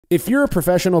If you're a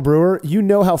professional brewer, you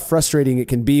know how frustrating it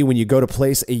can be when you go to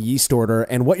place a yeast order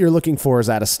and what you're looking for is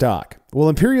out of stock. Well,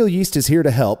 Imperial Yeast is here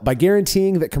to help by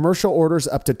guaranteeing that commercial orders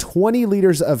up to 20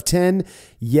 liters of 10,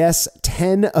 yes,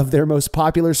 10 of their most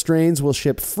popular strains will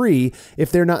ship free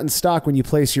if they're not in stock when you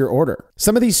place your order.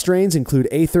 Some of these strains include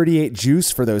A38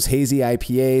 Juice for those hazy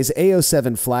IPAs,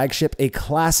 A07 Flagship, a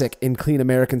classic in clean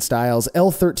American styles,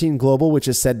 L13 Global, which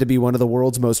is said to be one of the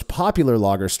world's most popular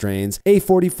lager strains,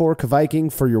 A44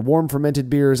 Kviking for your warm fermented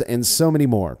beers, and so many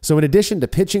more. So in addition to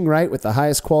pitching right with the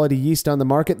highest quality yeast on the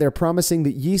market, they're promising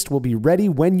that yeast will be ready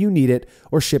when you need it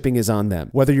or shipping is on them.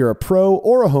 Whether you're a pro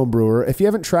or a home brewer, if you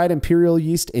haven't tried Imperial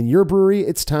Yeast in your brewery,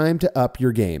 it's time to up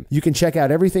your game. You can check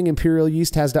out everything Imperial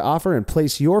Yeast has to offer and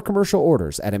place your commercial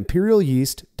orders at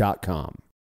imperialyeast.com.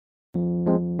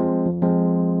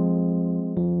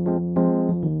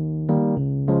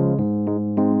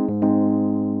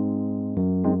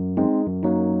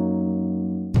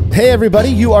 Hey everybody,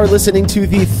 you are listening to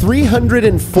the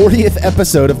 340th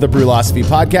episode of the Brülosophy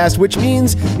podcast, which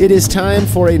means it is time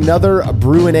for another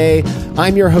Brü A.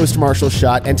 I'm your host, Marshall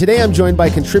Schott, and today I'm joined by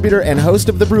contributor and host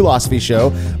of the Brülosophy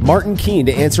show, Martin Keene,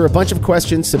 to answer a bunch of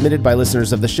questions submitted by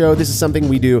listeners of the show. This is something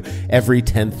we do every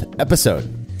 10th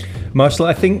episode. Marshall,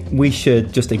 I think we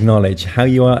should just acknowledge how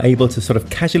you are able to sort of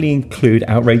casually include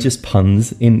outrageous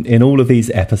puns in all of these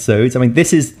episodes. I mean,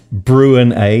 this is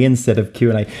Brü A instead of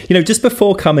Q&A. You know, just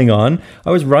before coming on,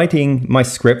 I was writing my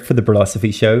script for the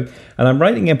Brülosophy show, and I'm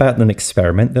writing about an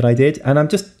experiment that I did, and I'm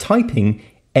just typing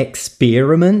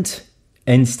experiment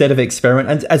instead of experiment,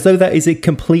 and as though that is a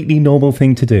completely normal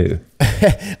thing to do.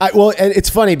 Well, and it's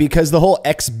funny because the whole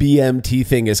XBMT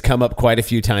thing has come up quite a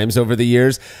few times over the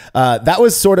years. That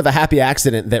was sort of a happy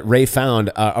accident that Ray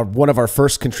found. One of our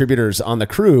first contributors on the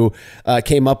crew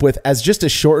came up with as just a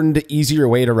shortened, easier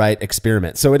way to write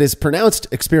experiment. So it is pronounced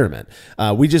experiment.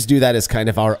 We just do that as kind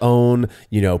of our own,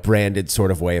 branded sort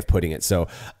of way of putting it. So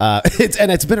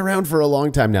it's been around for a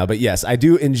long time now. But yes, I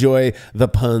do enjoy the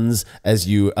puns as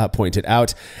you pointed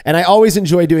out. And I always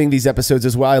enjoy doing these episodes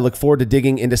as well. I look forward to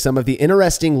digging into some of the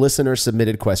interesting listener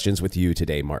submitted questions with you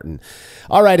today, Martin.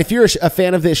 All right, if you're a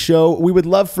fan of this show, we would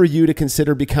love for you to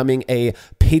consider becoming a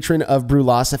patron of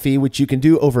Brülosophy, which you can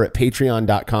do over at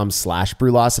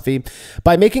patreon.com/Brülosophy.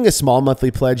 By making a small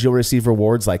monthly pledge, you'll receive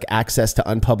rewards like access to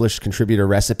unpublished contributor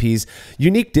recipes,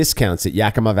 unique discounts at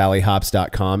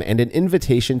YakimaValleyHops.com, and an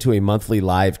invitation to a monthly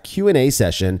live Q&A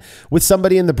session with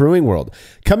somebody in the brewing world.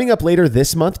 Coming up later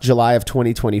this month, July of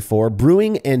 2024,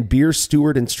 brewing and beer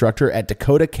steward instructor at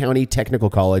Dakota County Technical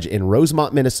College in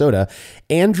Rosemont, Minnesota,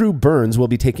 Andrew Burns will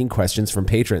be taking questions from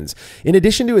patrons. In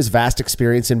addition to his vast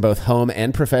experience in both home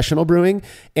and professional brewing,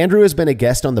 Andrew has been a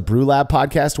guest on the Brew Lab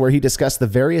podcast where he discussed the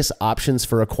various options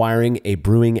for acquiring a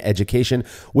brewing education,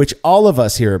 which all of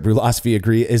us here at Brülosophy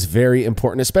agree is very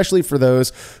important, especially for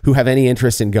those who have any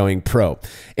interest in going pro.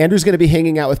 Andrew's going to be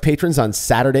hanging out with patrons on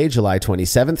Saturday, July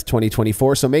 27th,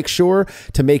 2024, so make sure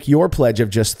to make your pledge of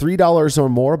just $3 or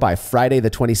more by Friday the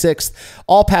 26th.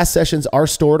 All past sessions are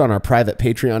stored on our private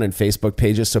Patreon and Facebook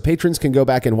pages, so patrons can go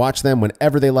back and watch them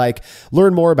whenever they like.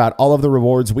 Learn more about all of the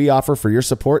rewards we offer for your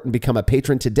support and become a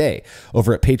patron today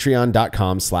over at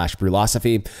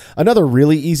patreon.com/Brülosophy. Another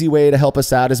really easy way to help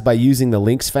us out is by using the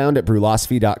links found at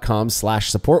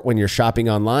brülosophy.com/support when you're shopping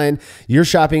online. Your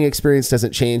shopping experience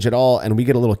doesn't change at all, and we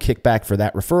get a little kickback for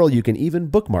that referral. You can even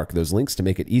bookmark those links to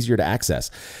make it easier to access.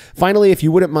 Finally, if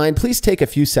you wouldn't mind, please take a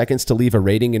few seconds to leave a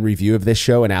rating and review of this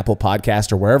show in Apple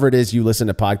Podcast or wherever it is you listen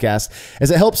to podcasts, as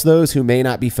it helps those who may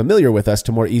not be familiar with us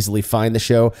to more easily find the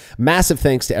show. Massive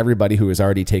thanks to everybody who has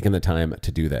already taken the time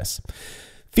to do this.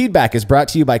 Feedback is brought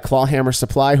to you by Clawhammer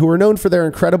Supply, who are known for their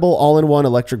incredible all-in-one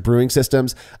electric brewing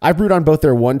systems. I've brewed on both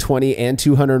their 120 and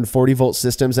 240 volt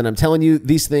systems, and I'm telling you,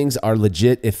 these things are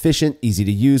legit efficient, easy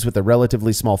to use with a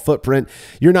relatively small footprint.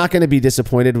 You're not going to be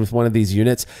disappointed with one of these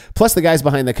units. Plus, the guys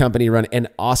behind the company run an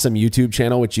awesome YouTube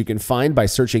channel, which you can find by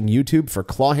searching YouTube for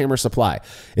Clawhammer Supply.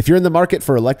 If you're in the market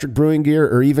for electric brewing gear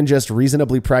or even just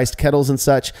reasonably priced kettles and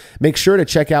such, make sure to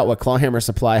check out what Clawhammer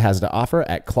Supply has to offer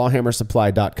at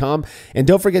clawhammersupply.com, and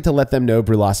don't forget to let them know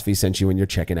Brülosophy sent you when you're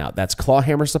checking out. That's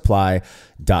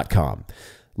clawhammersupply.com.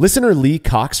 Listener Lee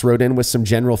Cox wrote in with some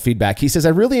general feedback. He says, I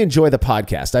really enjoy the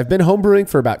podcast. I've been homebrewing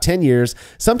for about 10 years.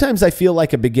 Sometimes I feel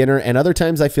like a beginner, and other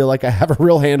times I feel like I have a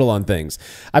real handle on things.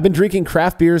 I've been drinking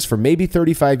craft beers for maybe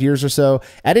 35 years or so.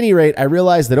 At any rate, I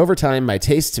realized that over time, my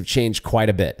tastes have changed quite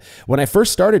a bit. When I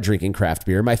first started drinking craft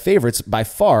beer, my favorites by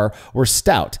far were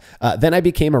stout. Then I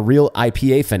became a real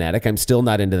IPA fanatic. I'm still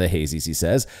not into the hazies, he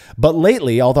says. But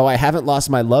lately, although I haven't lost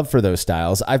my love for those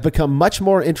styles, I've become much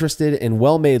more interested in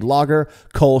well-made lager,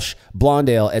 cold Kolsch, Blonde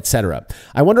Ale, etc.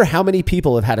 I wonder how many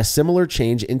people have had a similar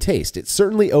change in taste. It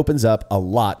certainly opens up a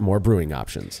lot more brewing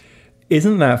options.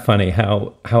 Isn't that funny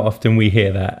how often we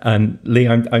hear that? And Lee,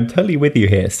 I'm totally with you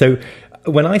here. So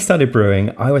when I started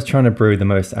brewing, I was trying to brew the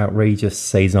most outrageous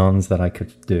saisons that I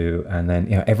could do, and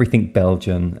then everything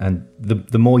Belgian, and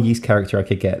the more yeast character I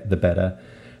could get, the better.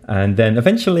 And then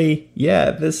eventually,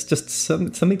 there's just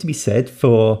something to be said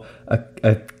for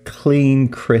a clean,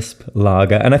 crisp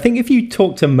lager. And I think if you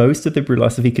talk to most of the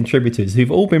Brewlosophy contributors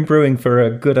who've all been brewing for a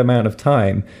good amount of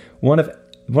time, one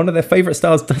of their favorite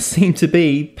styles does seem to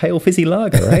be pale fizzy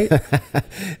lager, right?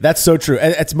 That's so true.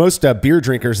 It's most beer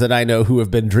drinkers that I know who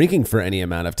have been drinking for any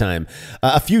amount of time.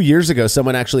 A few years ago,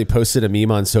 someone actually posted a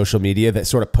meme on social media that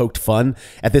sort of poked fun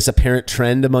at this apparent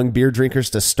trend among beer drinkers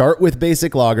to start with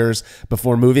basic lagers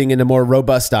before moving into more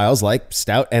robust styles like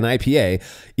stout and IPA,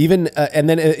 and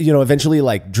then eventually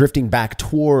like drifting back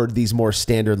toward these more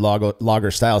standard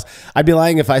lager styles. I'd be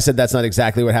lying if I said that's not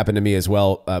exactly what happened to me as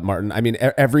well, Martin. I mean,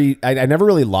 I never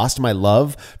really lost my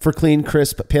love for clean,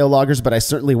 crisp, pale lagers, but I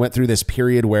certainly went through this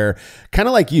period where, kind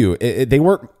of like you, they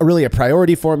weren't really a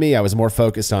priority for me. I was more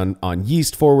focused on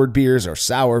yeast-forward beers or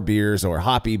sour beers or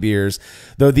hoppy beers,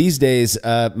 though these days,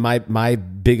 my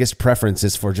biggest preference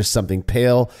is for just something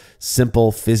pale,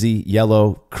 simple, fizzy,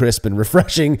 yellow, crisp, and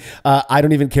refreshing. I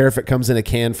don't even care if it comes in a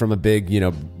can from a big,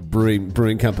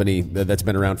 brewing company that's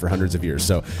been around for hundreds of years.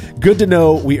 So good to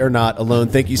know we are not alone.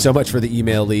 Thank you so much for the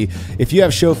email, Lee. If you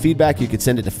have show feedback, you could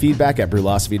send it to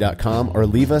feedback@brewlosophy.com or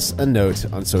leave us a note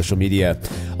on social media.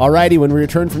 Alrighty, when we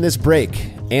return from this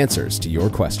break, answers to your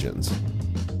questions.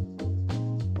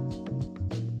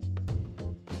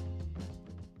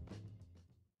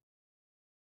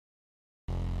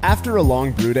 After a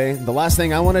long brew day, the last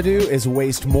thing I want to do is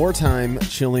waste more time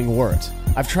chilling wort.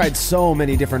 I've tried so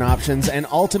many different options, and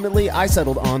ultimately I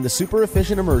settled on the super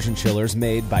efficient immersion chillers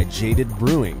made by Jaded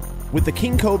Brewing. With the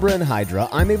King Cobra and Hydra,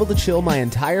 I'm able to chill my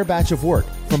entire batch of wort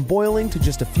from boiling to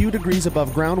just a few degrees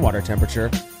above groundwater temperature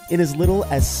in as little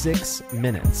as 6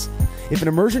 minutes. If an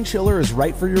immersion chiller is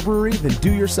right for your brewery, then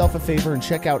do yourself a favor and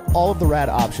check out all of the rad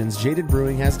options Jaded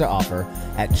Brewing has to offer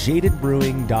at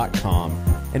jadedbrewing.com.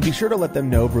 And be sure to let them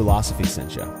know Brewlosophy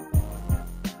sent you.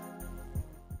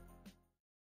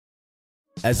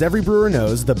 As every brewer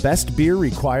knows, the best beer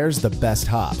requires the best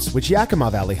hops, which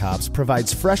Yakima Valley Hops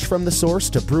provides fresh from the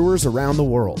source to brewers around the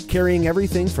world, carrying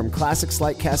everything from classics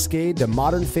like Cascade to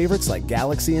modern favorites like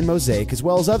Galaxy and Mosaic, as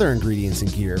well as other ingredients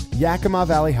and gear. Yakima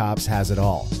Valley Hops has it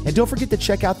all. And don't forget to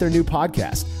check out their new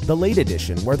podcast, The Late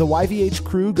Edition, where the YVH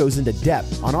crew goes into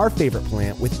depth on our favorite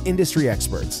plant with industry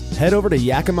experts. Head over to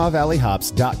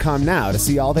YakimaValleyHops.com now to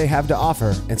see all they have to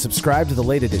offer and subscribe to The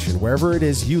Late Edition wherever it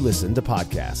is you listen to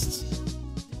podcasts.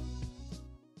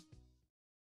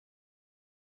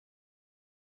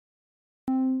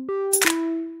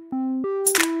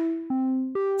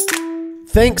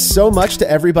 Thanks so much to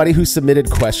everybody who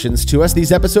submitted questions to us.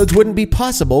 These episodes wouldn't be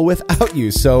possible without you.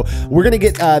 So we're going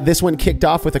to get this one kicked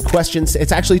off with a question.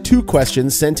 It's actually 2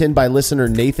 questions sent in by listener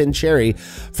Nathan Cherry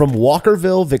from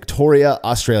Walkerville, Victoria,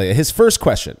 Australia. His first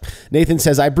question, Nathan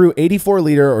says, I brew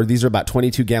 84-liter, or these are about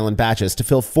 22-gallon batches, to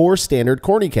fill 4 standard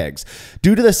corny kegs.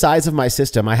 Due to the size of my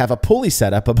system, I have a pulley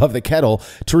set up above the kettle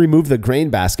to remove the grain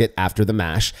basket after the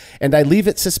mash, and I leave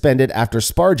it suspended after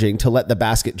sparging to let the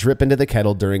basket drip into the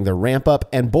kettle during the ramp up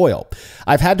and boil.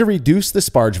 I've had to reduce the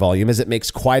sparge volume as it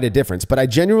makes quite a difference, but I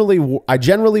generally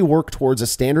work towards a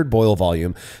standard boil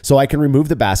volume so I can remove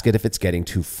the basket if it's getting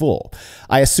too full.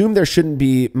 I assume there shouldn't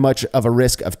be much of a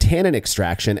risk of tannin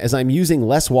extraction as I'm using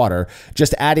less water,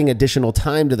 just adding additional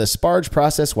time to the sparge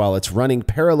process while it's running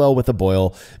parallel with the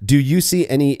boil. Do you see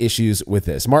any issues with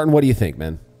this? Martin, what do you think,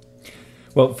 man?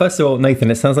 Well, first of all, Nathan,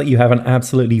 it sounds like you have an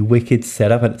absolutely wicked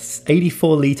setup. It's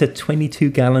 84-liter,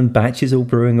 22-gallon batches all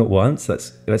brewing at once.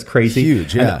 That's crazy.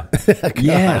 Huge, yeah.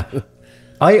 Yeah.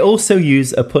 I also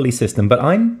use a pulley system, but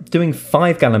I'm doing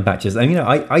 5-gallon batches. And,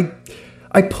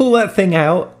 I pull that thing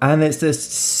out, and it's this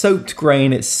soaked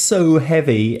grain. It's so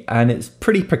heavy, and it's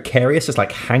pretty precarious, just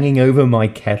like hanging over my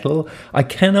kettle. I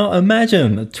cannot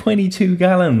imagine 22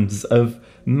 gallons of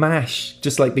mash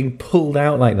just like being pulled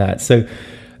out like that. So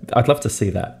I'd love to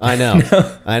see that. I know.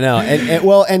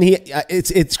 And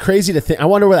it's crazy to think. I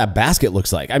wonder what that basket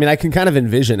looks like. I mean, I can kind of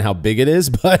envision how big it is,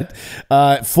 but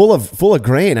full of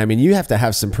grain. I mean, you have to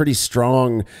have some pretty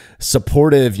strong,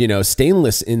 supportive,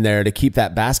 stainless in there to keep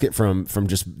that basket from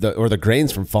just the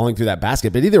grains from falling through that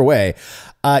basket. But either way,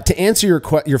 to answer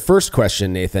your first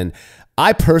question, Nathan,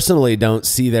 I personally don't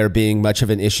see there being much of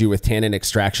an issue with tannin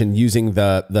extraction using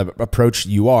the approach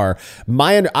you are.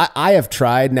 I have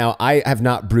tried. Now, I have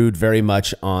not brewed very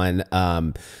much on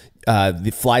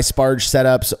the fly sparge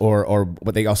setups or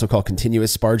what they also call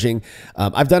continuous sparging.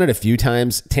 I've done it a few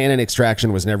times. Tannin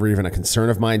extraction was never even a concern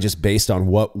of mine, just based on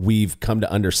what we've come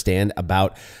to understand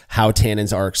about how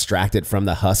tannins are extracted from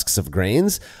the husks of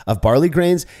grains, of barley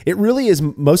grains. It really is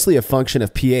mostly a function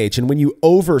of pH. And when you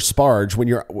over sparge,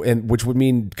 which would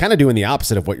mean kind of doing the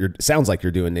opposite of what sounds like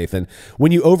you're doing, Nathan.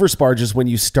 When you over sparge is when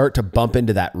you start to bump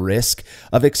into that risk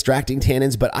of extracting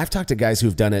tannins. But I've talked to guys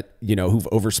who've done it, who've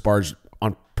over sparged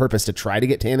on purpose to try to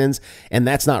get tannins, and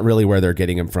that's not really where they're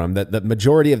getting them from. The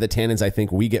majority of the tannins I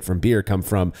think we get from beer come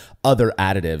from other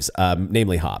additives,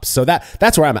 namely hops. So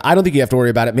that's where I'm at. I don't think you have to worry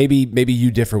about it. Maybe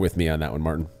you differ with me on that one,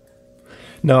 Martin.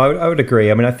 No, I would agree.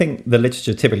 I mean, I think the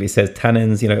literature typically says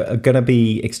tannins, are going to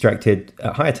be extracted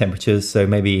at higher temperatures, so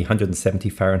maybe 170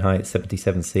 Fahrenheit,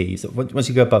 77 C. So once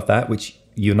you go above that, which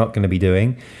you're not going to be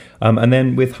doing, and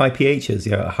then with high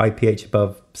pHs, a high pH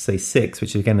above, say, 6,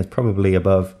 which again is probably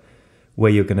above where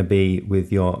you're going to be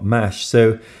with your mash.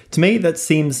 So to me, that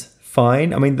seems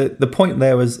fine. I mean, the point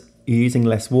there was you're using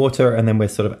less water and then we're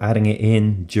sort of adding it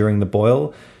in during the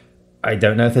boil. I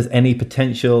don't know if there's any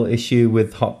potential issue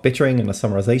with hop bittering and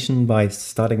isomerization by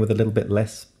starting with a little bit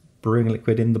less brewing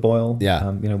liquid in the boil.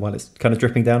 Yeah. While it's kind of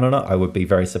dripping down or not. I would be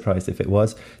very surprised if it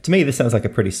was. To me, this sounds like a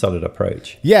pretty solid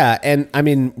approach. Yeah. And I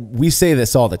mean, we say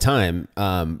this all the time,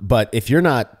 but if you're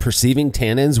not perceiving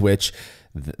tannins, which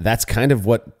that's kind of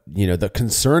what, the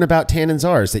concern about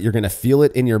tannins is that you're going to feel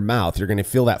it in your mouth. You're going to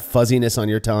feel that fuzziness on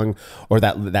your tongue or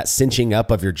that cinching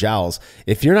up of your jowls.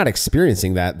 If you're not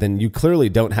experiencing that, then you clearly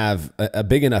don't have a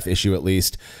big enough issue, at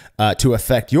least, to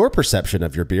affect your perception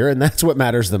of your beer. And that's what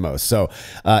matters the most. So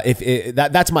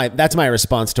that's my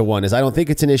response to one is I don't think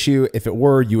it's an issue. If it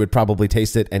were, you would probably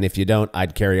taste it. And if you don't,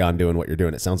 I'd carry on doing what you're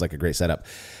doing. It sounds like a great setup.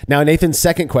 Now, Nathan's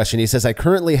second question, he says, I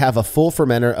currently have a full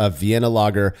fermenter of Vienna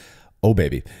lager. Oh,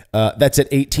 baby. That's at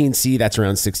 18C. That's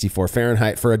around 64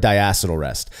 Fahrenheit for a diacetyl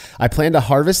rest. I plan to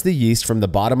harvest the yeast from the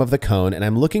bottom of the cone, and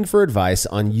I'm looking for advice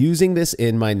on using this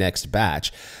in my next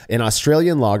batch, an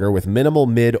Australian lager with minimal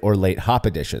mid or late hop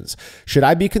additions. Should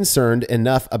I be concerned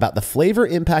enough about the flavor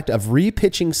impact of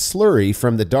repitching slurry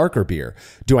from the darker beer?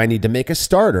 Do I need to make a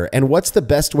starter? And what's the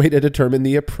best way to determine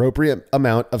the appropriate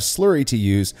amount of slurry to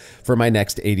use for my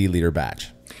next 80-liter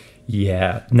batch?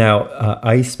 Yeah. Now,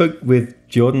 I spoke with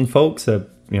Jordan Folks,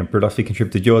 Brü A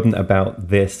contributor Jordan, about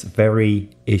this very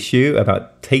issue,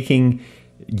 about taking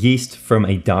yeast from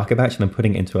a darker batch and then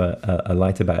putting it into a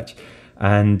lighter batch.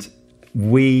 And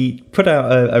we put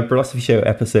out a Brü Show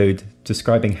episode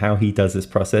describing how he does this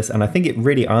process. And I think it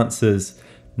really answers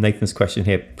Nathan's question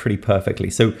here pretty perfectly.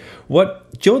 So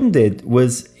what Jordan did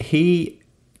was he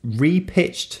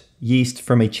repitched yeast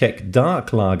from a Czech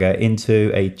dark lager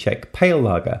into a Czech pale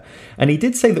lager. And he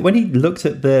did say that when he looked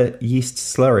at the yeast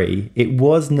slurry, it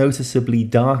was noticeably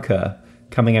darker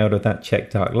coming out of that Czech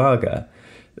dark lager.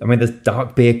 I mean, there's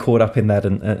dark beer caught up in that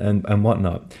and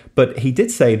whatnot. But he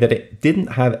did say that it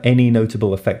didn't have any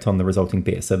notable effect on the resulting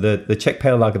beer. So the Czech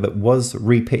pale lager that was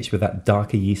repitched with that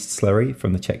darker yeast slurry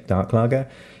from the Czech dark lager,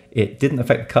 it didn't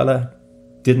affect the color,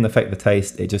 didn't affect the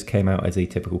taste. It just came out as a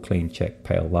typical clean Czech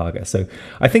pale lager. So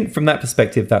I think from that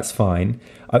perspective, that's fine.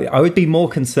 I would be more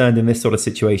concerned in this sort of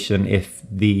situation if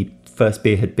the first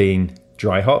beer had been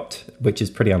dry hopped, which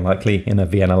is pretty unlikely in a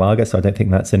Vienna lager. So I don't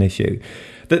think that's an issue.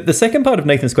 The second part of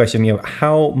Nathan's question,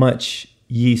 how much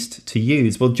yeast to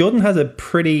use? Well, Jordan has a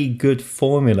pretty good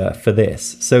formula for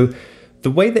this. So the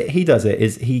way that he does it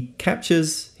is he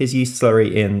captures his yeast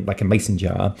slurry in like a mason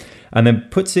jar and then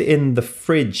puts it in the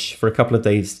fridge for a couple of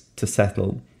days to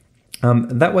settle.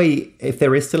 That way, if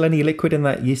there is still any liquid in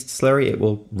that yeast slurry, it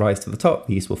will rise to the top,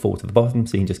 the yeast will fall to the bottom,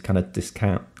 so you can just kind of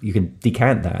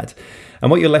decant that.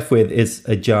 And what you're left with is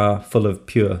a jar full of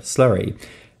pure slurry.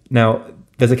 Now,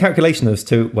 there's a calculation as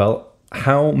to, well,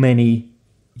 how many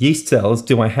yeast cells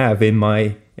do I have in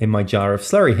my jar of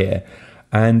slurry here?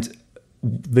 And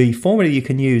the formula you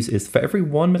can use is for every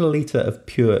 1 milliliter of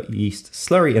pure yeast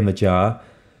slurry in the jar,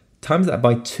 times that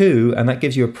by 2, and that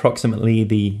gives you approximately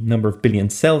the number of billion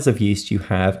cells of yeast you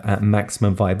have at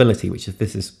maximum viability, which if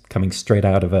this is coming straight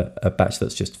out of a batch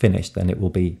that's just finished, then it will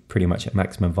be pretty much at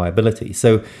maximum viability.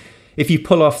 So if you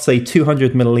pull off, say,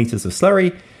 200 milliliters of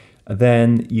slurry,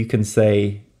 then you can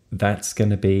say that's going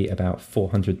to be about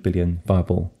 400 billion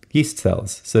viable yeast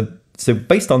cells. So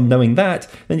based on knowing that,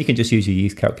 then you can just use your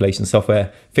yeast calculation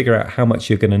software, figure out how much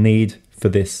you're going to need for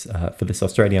this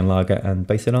Australian lager and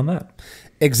base it on that.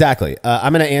 Exactly.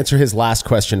 I'm going to answer his last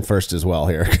question first as well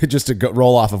here, just to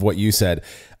roll off of what you said.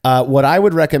 What I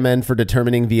would recommend for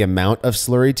determining the amount of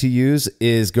slurry to use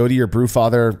is go to your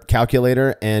Brewfather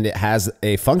calculator, and it has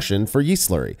a function for yeast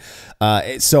slurry.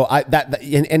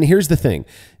 And here's the thing.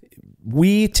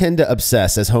 we tend to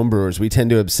obsess as homebrewers. We tend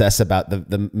to obsess about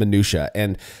the minutia.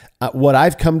 And what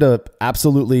I've come to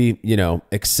absolutely,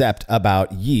 accept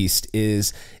about yeast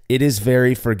is it is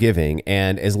very forgiving.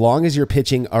 And as long as you're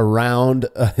pitching around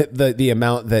the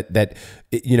amount that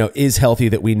is healthy,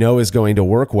 that we know is going to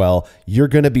work well, you're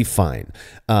going to be fine.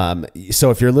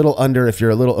 So if you're a little under, if you're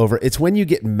a little over, it's when you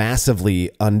get massively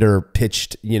under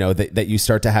pitched, that you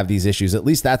start to have these issues. At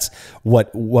least that's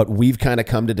what we've kind of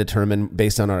come to determine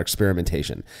based on our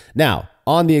experimentation. Now,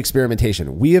 on the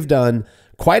experimentation, we have done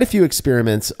quite a few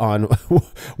experiments on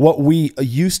what we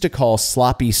used to call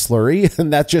sloppy slurry,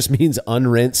 and that just means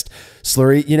unrinsed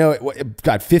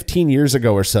slurry. 15 years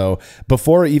ago or so,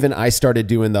 before even I started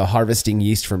doing the harvesting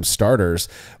yeast from starters,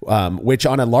 which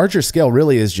on a larger scale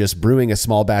really is just brewing a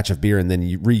small batch of beer and then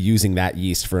reusing that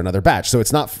yeast for another batch. So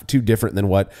it's not too different than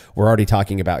what we're already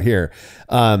talking about here.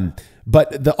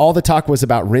 But all the talk was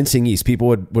about rinsing yeast. People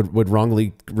would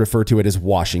wrongly refer to it as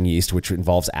washing yeast, which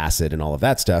involves acid and all of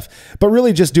that stuff. But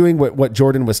really just doing what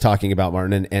Jordan was talking about,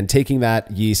 Martin, and taking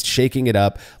that yeast, shaking it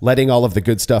up, letting all of the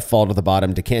good stuff fall to the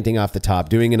bottom, decanting off the top,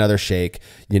 doing another shake,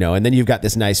 and then you've got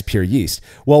this nice pure yeast.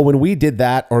 Well, when we did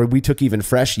that, or we took even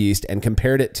fresh yeast and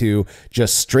compared it to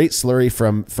just straight slurry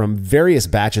from various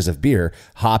batches of beer,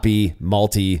 hoppy,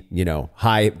 malty,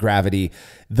 high gravity,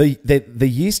 the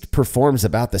yeast performs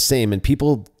about the same, and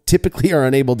people typically are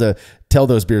unable to tell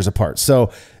those beers apart. So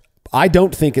I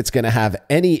don't think it's going to have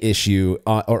any issue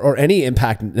or any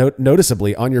impact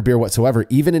noticeably on your beer whatsoever,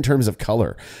 even in terms of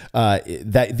color.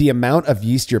 That the amount of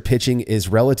yeast you're pitching is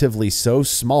relatively so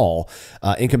small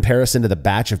in comparison to the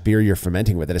batch of beer you're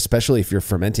fermenting with it, especially if you're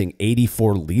fermenting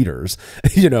 84 liters,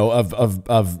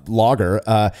 of lager.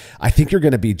 I think you're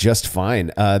going to be just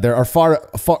fine. There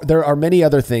are many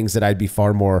other things that I'd be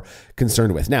far more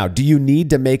concerned with. Now, do you need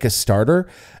to make a starter?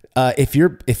 If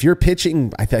you're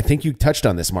pitching, I think you touched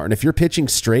on this, Martin. If you're pitching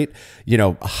straight,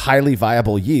 highly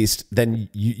viable yeast, then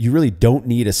you really don't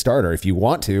need a starter. If you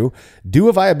want to, do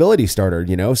a viability starter.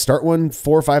 Start one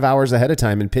 4 or 5 hours ahead of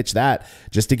time and pitch that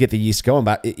just to get the yeast going.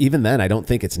 But even then, I don't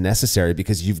think it's necessary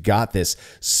because you've got this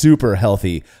super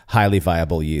healthy, highly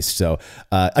viable yeast. So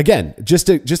again, just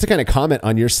to kind of comment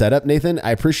on your setup, Nathan,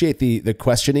 I appreciate the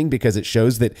questioning because it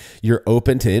shows that you're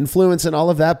open to influence and all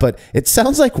of that. But it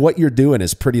sounds like what you're doing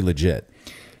is pretty legit.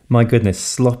 My goodness,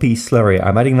 sloppy slurry.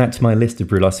 I'm adding that to my list of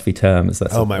brewlosophy terms.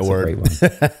 That's a great one.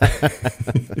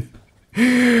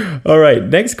 All right,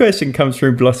 next question comes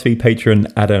from Philosophy patron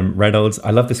Adam Reynolds. I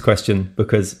love this question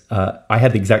because I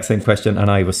had the exact same question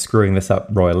and I was screwing this up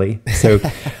royally. So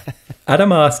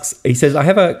Adam asks, he says, I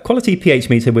have a quality pH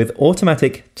meter with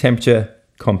automatic temperature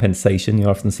compensation. You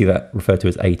often see that referred to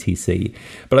as ATC.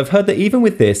 But I've heard that even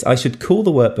with this, I should cool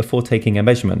the wort before taking a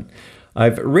measurement.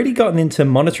 I've really gotten into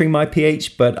monitoring my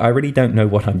pH, but I really don't know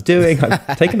what I'm doing.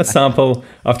 I've taken a sample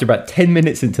after about 10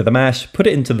 minutes into the mash, put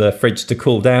it into the fridge to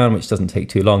cool down, which doesn't take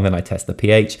too long. Then I test the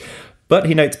pH. But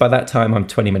he notes by that time I'm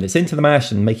 20 minutes into the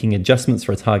mash and making adjustments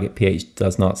for a target pH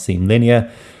does not seem linear.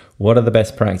 What are the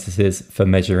best practices for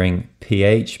measuring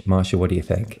pH? Marshall, what do you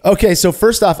think? Okay, so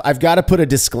first off, I've got to put a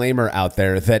disclaimer out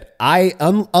there that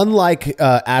unlike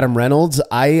Adam Reynolds,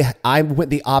 I went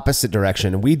the opposite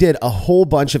direction. We did a whole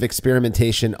bunch of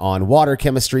experimentation on water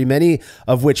chemistry, many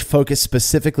of which focus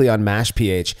specifically on mash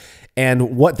pH.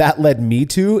 And what that led me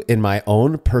to in my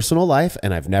own personal life,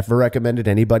 and I've never recommended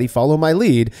anybody follow my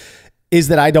lead, is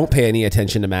that I don't pay any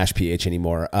attention to mash pH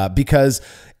anymore because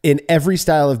in every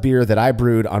style of beer that I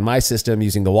brewed on my system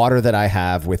using the water that I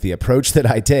have with the approach that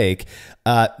I take,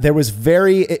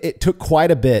 it took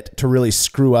quite a bit to really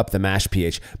screw up the mash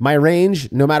pH. My range,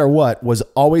 no matter what, was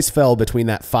always fell between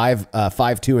that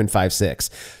 5.2 and 5.6.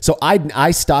 So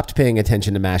I stopped paying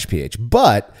attention to mash pH,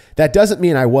 but that doesn't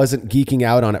mean I wasn't geeking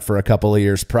out on it for a couple of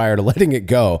years prior to letting it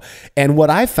go. And what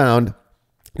I found,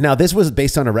 now, this was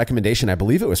based on a recommendation, I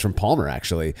believe it was from Palmer,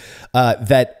 actually,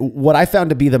 that what I found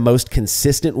to be the most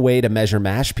consistent way to measure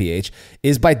mash pH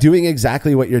is by doing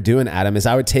exactly what you're doing, Adam, is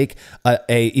I would take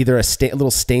either a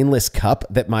little stainless cup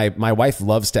that my wife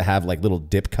loves to have, like little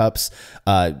dip cups,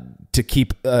 to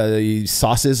keep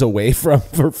sauces away from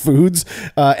for foods.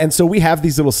 And so we have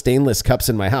these little stainless cups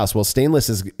in my house. Well, stainless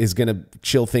is going to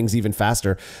chill things even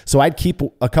faster. So I'd keep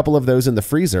a couple of those in the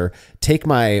freezer, take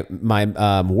my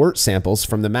wort samples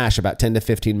from from the mash, about 10 to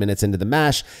 15 minutes into the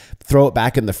mash, throw it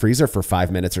back in the freezer for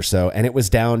 5 minutes or so, and it was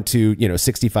down to,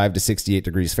 65 to 68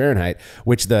 degrees Fahrenheit,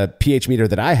 which the pH meter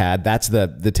that I had, that's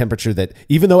the temperature that,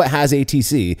 even though it has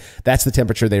ATC, that's the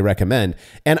temperature they recommend.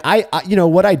 And I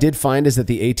what I did find is that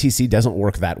the ATC doesn't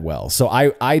work that well. So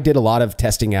I did a lot of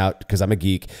testing out, because I'm a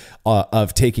geek,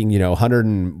 of taking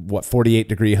 148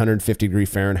 degree, 150 degree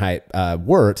Fahrenheit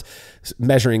wort,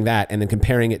 measuring that, and then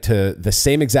comparing it to the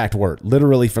same exact wort,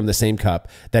 literally from the same cup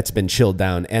that's been chilled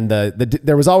down. And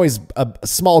there was always a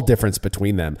small difference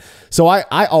between them. So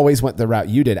I always went the route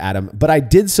you did, Adam, but I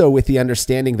did so with the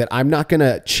understanding that I'm not going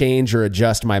to change or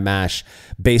adjust my mash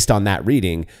based on that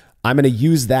reading. I'm going to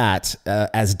use that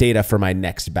as data for my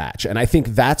next batch. And I think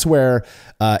that's where,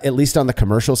 at least on the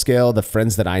commercial scale, the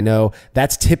friends that I know,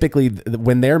 that's typically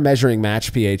when they're measuring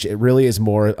match pH, it really is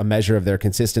more a measure of their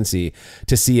consistency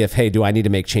to see if, hey, do I need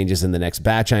to make changes in the next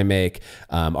batch I make?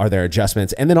 Are there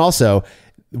adjustments? And then also,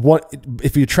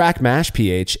 if you track mash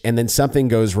pH and then something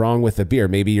goes wrong with the beer,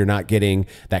 maybe you're not getting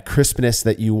that crispness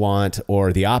that you want,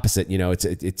 or the opposite,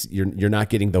 you're not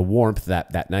getting the warmth,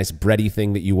 that nice bready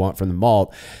thing that you want from the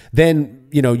malt, then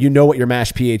you know what your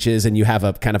mash pH is, and you have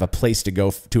a kind of a place to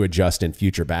go to adjust in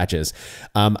future batches.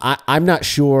 I'm not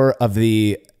sure of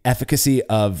the efficacy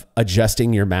of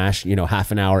adjusting your mash,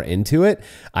 half an hour into it.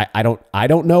 I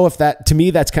don't know if that, to me,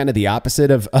 that's kind of the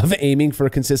opposite of aiming for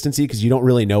consistency, because you don't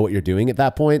really know what you're doing at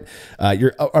that point.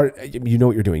 You know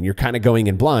what you're doing. You're kind of going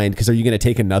in blind, because are you going to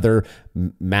take another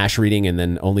mash reading and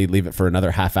then only leave it for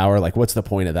another half hour? Like, what's the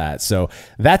point of that? So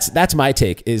that's my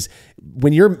take, is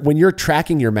when you're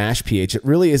tracking your mash pH, it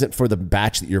really isn't for the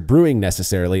batch that you're brewing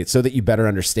necessarily. It's so that you better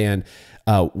understand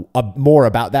more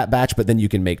about that batch, but then you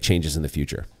can make changes in the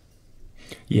future.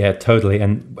 Yeah, totally.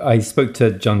 And I spoke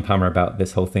to John Palmer about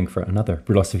this whole thing for another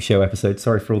Brulosophy Show episode.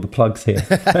 Sorry for all the plugs here.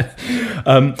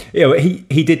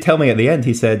 He did tell me at the end,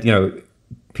 he said,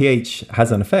 pH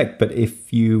has an effect, but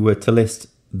if you were to list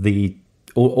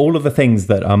all of the things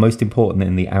that are most important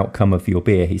in the outcome of your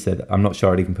beer, he said, I'm not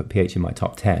sure I'd even put pH in my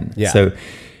top 10. Yeah. So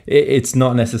it's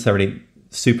not necessarily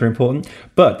super important.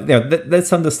 But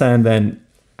let's understand then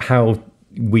how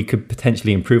we could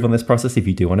potentially improve on this process if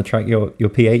you do want to track your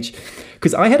pH.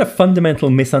 Because I had a fundamental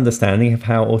misunderstanding of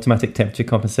how automatic temperature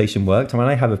compensation worked. I mean,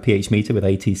 I have a pH meter with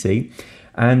ATC,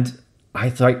 and I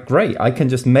thought, great, I can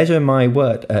just measure my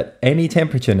wort at any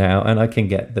temperature now, and I can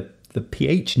get the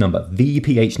pH number,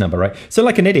 right? So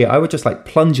like an idiot, I would just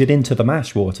plunge it into the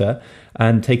mash water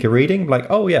and take a reading,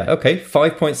 oh yeah, okay,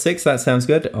 5.6, that sounds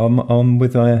good. I'm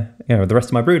with the rest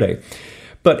of my brew day.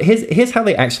 But here's how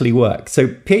they actually work. So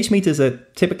pH meters are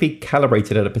typically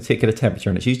calibrated at a particular temperature,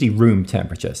 and it's usually room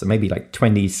temperature. So maybe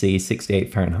 20 C,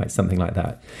 68 Fahrenheit, something like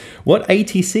that. What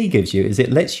ATC gives you is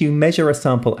it lets you measure a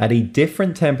sample at a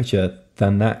different temperature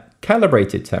than that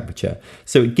calibrated temperature.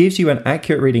 So it gives you an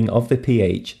accurate reading of the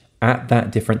pH at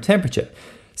that different temperature.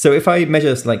 So if I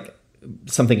measure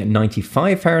something at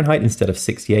 95 Fahrenheit instead of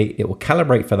 68, it will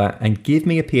calibrate for that and give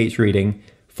me a pH reading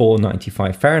for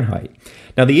 95 Fahrenheit.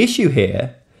 Now, the issue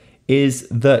here is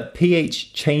that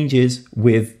pH changes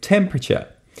with temperature.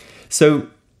 So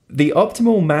the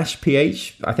optimal mash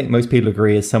pH, I think most people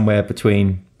agree, is somewhere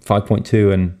between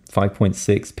 5.2 and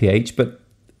 5.6 pH. But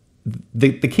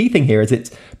the key thing here is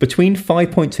it's between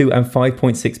 5.2 and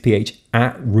 5.6 pH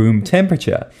at room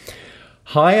temperature.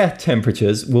 Higher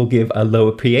temperatures will give a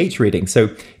lower pH reading.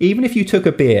 So even if you took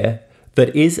a beer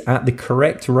that is at the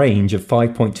correct range of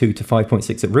 5.2 to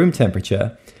 5.6 at room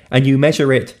temperature, and you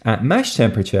measure it at mash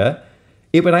temperature,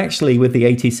 it would actually, with the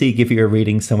ATC, give you a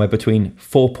reading somewhere between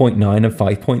 4.9 and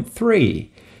 5.3.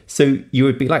 So you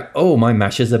would be like, oh, my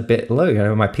mash is a bit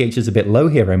low, my pH is a bit low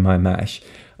here in my mash,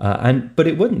 but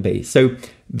it wouldn't be. So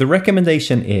the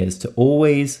recommendation is to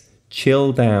always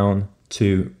chill down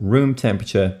to room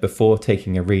temperature before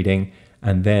taking a reading,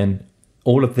 and then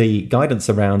all of the guidance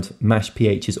around mash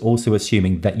pH is also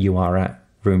assuming that you are at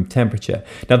room temperature.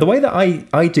 Now, the way that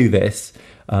I do this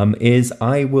is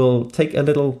I will take a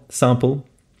little sample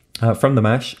from the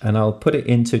mash, and I'll put it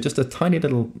into just a tiny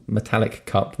little metallic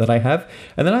cup that I have,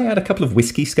 and then I add a couple of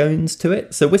whiskey stones to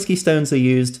it. So whiskey stones are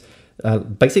used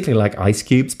basically like ice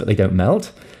cubes, but they don't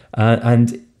melt.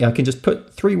 And I can just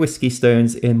put 3 whiskey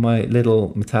stones in my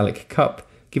little metallic cup,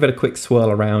 give it a quick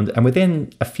swirl around, and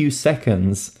within a few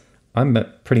seconds, I'm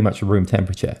at pretty much room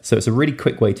temperature. So it's a really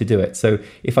quick way to do it. So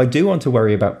if I do want to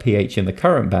worry about pH in the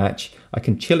current batch, I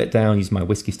can chill it down, use my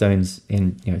whiskey stones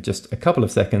in just a couple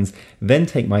of seconds, then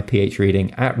take my pH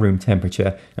reading at room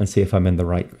temperature and see if I'm in the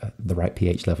right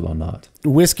pH level or not.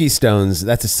 Whiskey stones,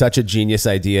 that's such a genius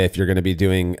idea if you're going to be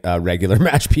doing regular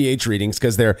match pH readings,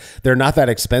 because they're not that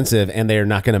expensive and they're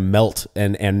not going to melt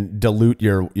and dilute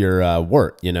your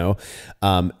wort,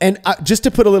 And just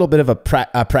to put a little bit of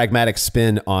a pragmatic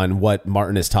spin on what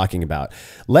Martin is talking about,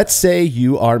 let's say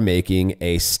you are making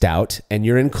a stout and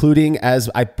you're including, as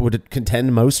I would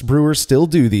contend most brewers still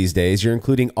do these days, you're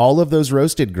including all of those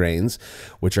roasted grains,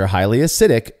 which are highly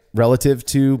acidic relative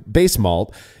to base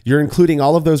malt. You're including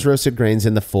all of those roasted grains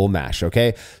in the full mash.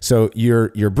 Okay. So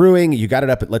you're brewing, you got it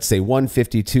up at, let's say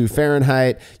 152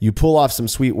 Fahrenheit. You pull off some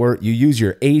sweet wort. You use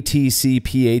your ATC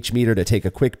pH meter to take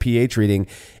a quick pH reading,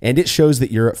 and it shows that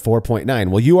you're at 4.9.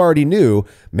 Well, you already knew,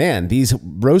 man, these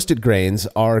roasted grains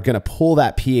are going to pull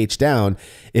that pH down.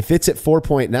 If it's at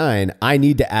 4.9, I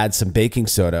need to add some baking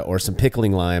soda or some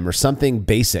pickling lime or something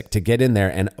basic to get in there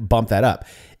and bump that up.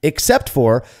 Except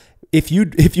for, if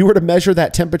you were to measure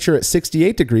that temperature at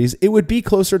 68 degrees, it would be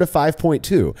closer to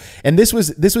 5.2. And this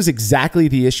was exactly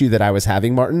the issue that I was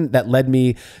having, Martin, that led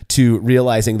me to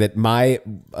realizing that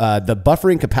the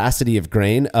buffering capacity of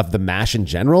grain of the mash in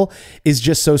general is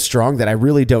just so strong that I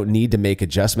really don't need to make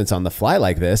adjustments on the fly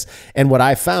like this. And what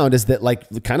I found is that,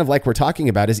 kind of like we're talking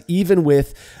about, is even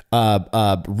with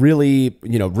really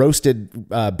roasted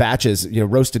batches,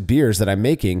 roasted beers that I'm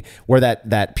making, where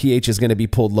that pH is going to be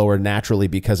pulled lower naturally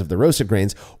because of the roasted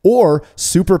grains, or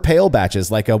super pale batches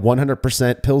like a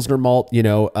 100% Pilsner malt,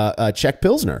 Czech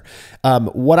Pilsner.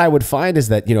 What I would find is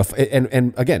that,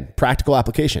 and again, practical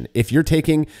application, if you're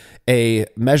taking a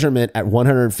measurement at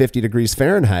 150 degrees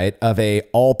Fahrenheit of a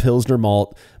all Pilsner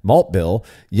malt bill,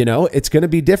 it's going to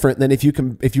be different than if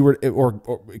you were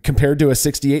compared to a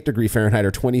 68 degree Fahrenheit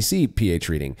or 20C pH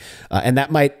reading. And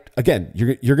that might, again,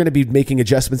 you're going to be making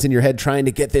adjustments in your head trying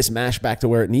to get this mash back to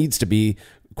where it needs to be,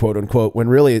 quote unquote, when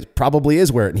really it probably is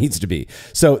where it needs to be.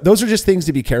 So those are just things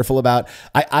to be careful about.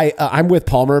 I'm with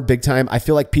Palmer big time. I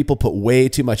feel like people put way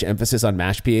too much emphasis on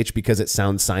mash pH because it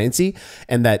sounds sciencey,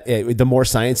 and that the more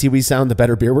sciencey we sound, the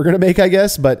better beer we're going to make, I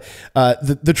guess. But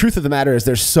the truth of the matter is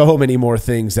there's so many more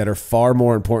things that are far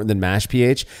more important than mash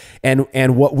pH.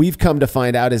 And what we've come to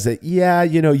find out is that,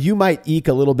 you might eke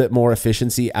a little bit more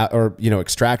efficiency out, or,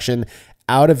 extraction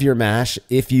out of your mash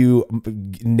if you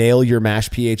nail your mash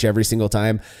pH every single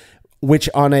time, which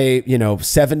on a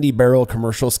 70 barrel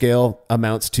commercial scale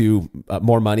amounts to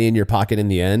more money in your pocket in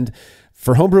the end.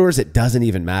 For homebrewers, it doesn't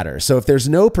even matter. So if there's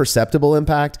no perceptible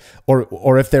impact,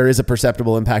 or if there is a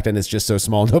perceptible impact and it's just so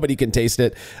small nobody can taste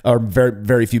it, or very,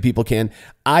 very few people can,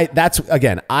 I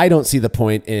don't see the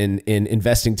point in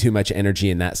investing too much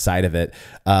energy in that side of it.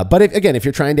 But if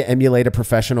you're trying to emulate a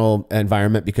professional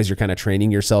environment because you're kind of training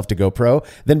yourself to go pro,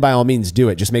 then by all means do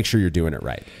it. Just make sure you're doing it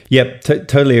right. Yep,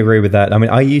 totally agree with that. I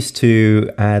mean, I used to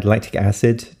add lactic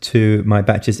acid to my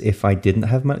batches if I didn't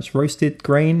have much roasted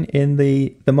grain in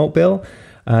the malt bill.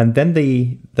 And then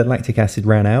the lactic acid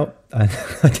ran out, and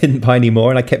I didn't buy any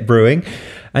more, and I kept brewing.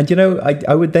 And,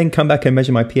 I would then come back and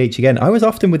measure my pH again. I was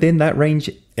often within that range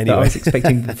anyway. That I was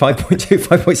expecting 5.2,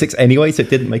 5.6 anyway, so it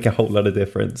didn't make a whole lot of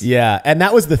difference. Yeah, and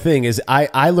that was the thing, is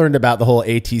I learned about the whole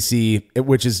ATC,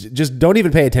 which is just don't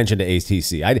even pay attention to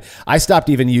ATC. I stopped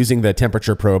even using the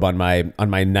temperature probe on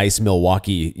my nice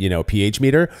Milwaukee, pH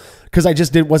meter, because I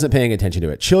just wasn't paying attention to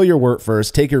it. Chill your wort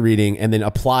first, take your reading, and then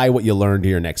apply what you learned to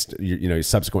your next, your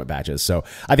subsequent batches. So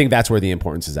I think that's where the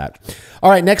importance is at. All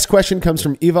right, next question comes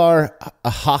from Ivar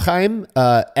Hachaim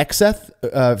Exeth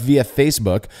via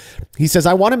Facebook. He says,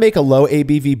 I want to make a low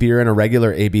ABV beer and a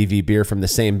regular ABV beer from the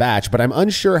same batch, but I'm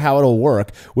unsure how it'll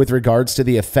work with regards to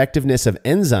the effectiveness of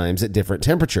enzymes at different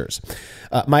temperatures.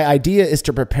 My idea is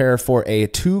to prepare for a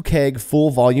 2-keg full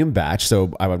volume batch,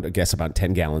 so I would guess about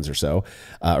 10 gallons or so,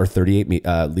 or 38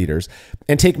 liters,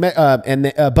 and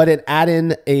add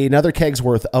in another keg's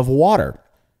worth of water.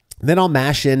 Then I'll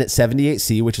mash in at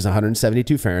 78C, which is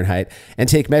 172 Fahrenheit, and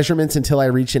take measurements until I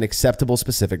reach an acceptable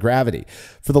specific gravity.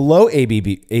 For the low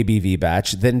ABV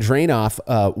batch, then drain off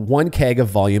 1 keg of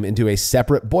volume into a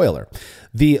separate boiler.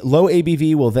 The low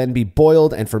ABV will then be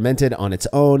boiled and fermented on its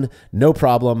own. No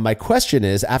problem. My question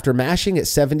is, after mashing at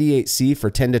 78C for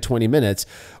 10 to 20 minutes,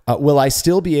 will I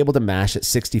still be able to mash at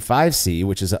 65C,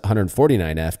 which is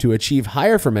 149F, to achieve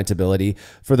higher fermentability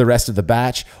for the rest of the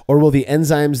batch? Or will the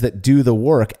enzymes that do the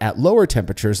work at lower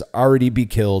temperatures already be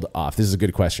killed off? This is a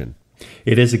good question.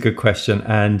 It is a good question.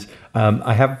 And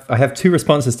I have two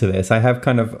responses to this. I have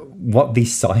kind of what the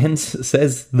science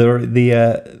says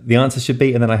the answer should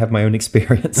be, and then I have my own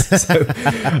experience. So,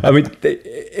 I mean,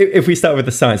 if we start with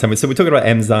the science, I mean, so we're talking about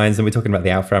enzymes, and we're talking about the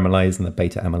alpha amylase and the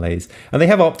beta amylase, and they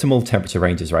have optimal temperature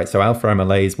ranges, right? So alpha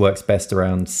amylase works best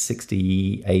around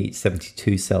 68,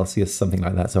 72 Celsius, something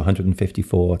like that, so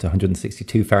 154 to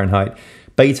 162 Fahrenheit.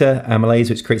 Beta amylase,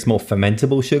 which creates more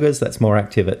fermentable sugars, that's more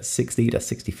active at 60 to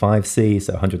 65 C,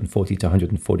 so 140 to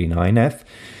 149 F.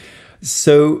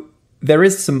 So there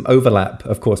is some overlap,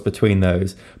 of course, between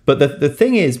those. But the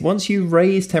thing is, once you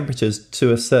raise temperatures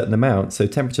to a certain amount, so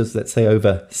temperatures, let's say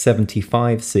over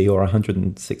 75 C or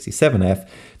 167 F,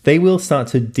 they will start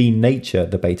to denature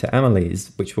the beta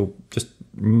amylase, which will just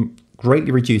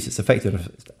greatly reduce its effectiveness.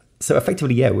 So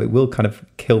effectively, yeah, it will kind of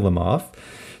kill them off.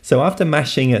 So after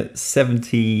mashing at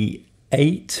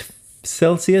 78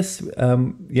 Celsius,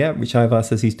 which Ivar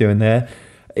says he's doing there,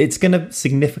 it's going to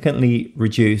significantly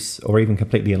reduce or even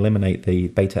completely eliminate the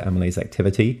beta amylase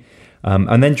activity.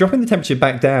 And then dropping the temperature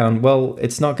back down, well,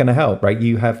 it's not going to help, right?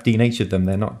 You have denatured them.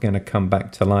 They're not going to come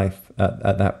back to life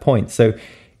at that point. So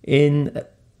in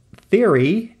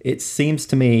theory, it seems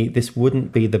to me this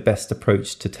wouldn't be the best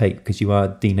approach to take because you are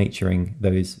denaturing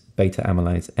those beta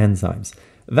amylase enzymes.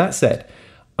 That said,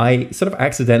 I sort of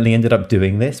accidentally ended up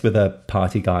doing this with a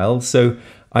party guile. So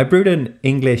I brewed an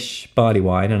English barley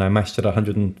wine and I mashed it at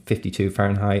 152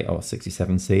 Fahrenheit or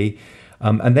 67 C.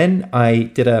 And then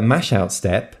I did a mash out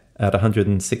step at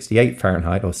 168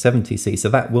 Fahrenheit or 70 C. So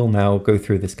that will now go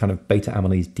through this kind of beta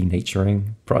amylase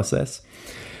denaturing process.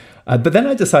 But then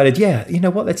I decided, yeah, you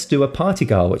know what, let's do a party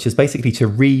guile, which is basically to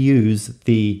reuse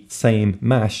the same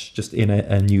mash just in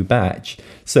a new batch.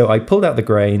 So I pulled out the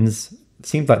grains. It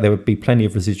seemed like there would be plenty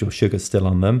of residual sugar still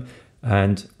on them,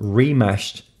 and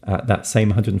remashed at that same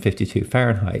 152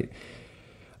 Fahrenheit.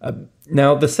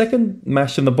 Now, the second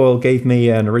mash in the boil gave me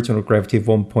an original gravity of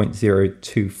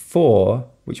 1.024,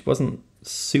 which wasn't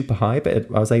super high, but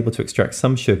I was able to extract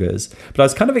some sugars. But I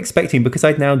was kind of expecting, because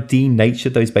I'd now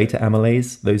denatured those beta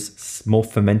amylase, those more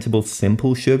fermentable,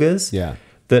 simple sugars,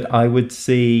 that I would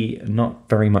see not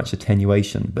very much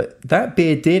attenuation. But that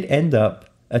beer did end up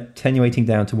attenuating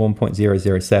down to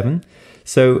 1.007.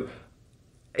 So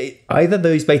either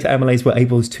those beta amylase were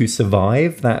able to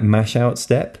survive that mash out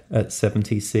step at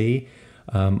 70 C,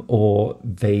 or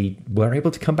they were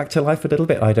able to come back to life a little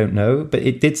bit. I don't know, but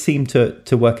it did seem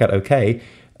to work out okay,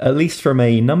 at least from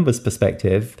a numbers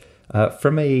perspective.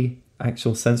 From a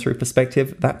actual sensory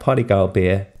perspective, that party guile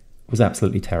beer was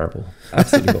absolutely terrible,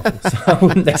 absolutely awful. So I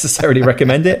wouldn't necessarily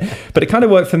recommend it, but it kind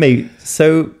of worked for me.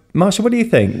 So Marshall, what do you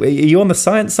think? Are you on the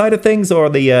science side of things or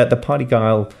the party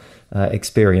guile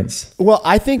experience? Well,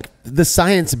 I think the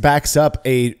science backs up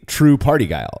a true party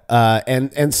guile.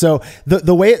 And so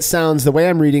the way it sounds, the way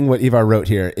I'm reading what Ivar wrote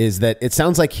here is that it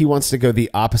sounds like he wants to go the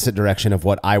opposite direction of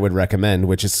what I would recommend,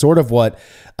 which is sort of what,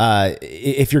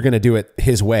 if you're going to do it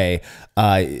his way,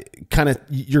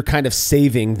 you're kind of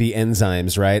saving the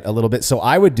enzymes, right? A little bit. So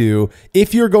I would do,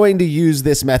 if you're going to use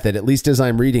this method, at least as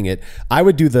I'm reading it, I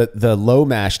would do the low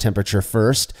mash temperature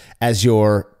first as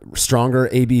your stronger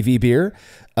ABV beer.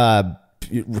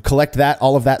 Collect that,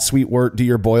 all of that sweet wort, do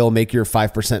your boil, make your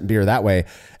 5% beer that way.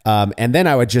 And then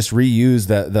I would just reuse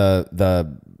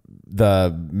the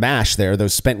mash there,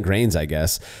 those spent grains, I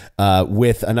guess,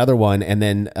 with another one. And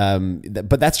then,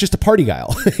 but that's just a party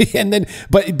guile. And then,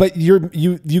 but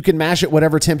you can mash it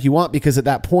whatever temp you want, because at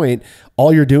that point,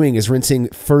 all you're doing is rinsing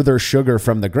further sugar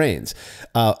from the grains.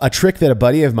 A trick that a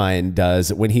buddy of mine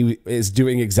does when he is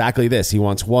doing exactly this, he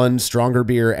wants one stronger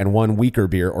beer and one weaker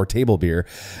beer or table beer.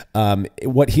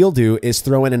 What he'll do is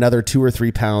throw in another 2 or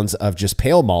 3 pounds of just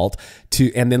pale malt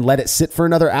and then let it sit for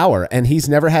another hour. And he's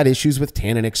never had issues with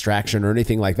tannin extraction or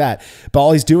anything like that. But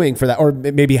all he's doing for that, or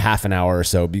maybe half an hour or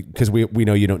so, because we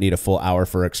know you don't need a full hour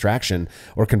for extraction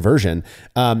or conversion.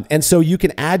 And so you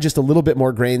can add just a little bit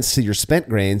more grains to your spent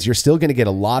grains. You're still going to get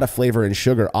a lot of flavor and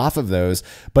sugar off of those,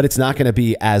 but it's not going to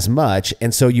be as much.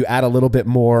 And so you add a little bit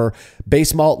more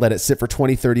base malt, let it sit for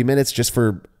 20, 30 minutes just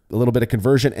for a little bit of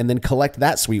conversion, and then collect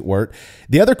that sweet wort.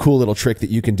 The other cool little trick that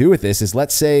you can do with this is,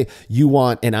 let's say you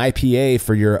want an IPA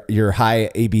for your high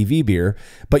ABV beer,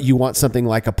 but you want something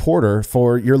like a porter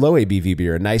for your low ABV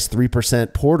beer, a nice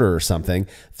 3% porter or something.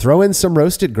 Throw in some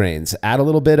roasted grains, add a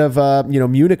little bit of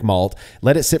Munich malt,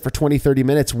 let it sit for 20, 30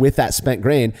 minutes with that spent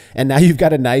grain, and now you've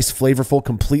got a nice, flavorful,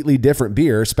 completely different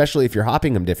beer, especially if you're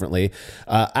hopping them differently,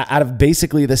 out of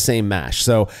basically the same mash.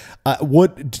 So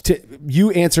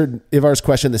you answered Ivar's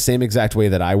question the same exact way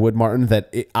that I would, Martin,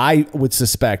 that I would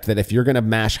suspect that if you're going to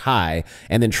mash high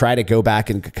and then try to go back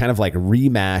and kind of like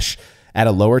remash at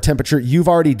a lower temperature, you've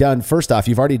already done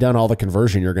all the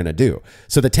conversion you're going to do.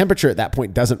 So the temperature at that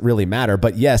point doesn't really matter,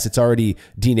 but yes, it's already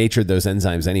denatured those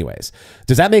enzymes anyways.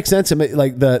 Does that make sense?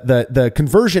 Like the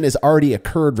conversion has already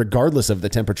occurred regardless of the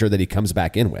temperature that he comes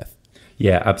back in with.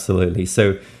 Yeah, absolutely.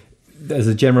 So as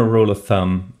a general rule of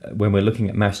thumb, when we're looking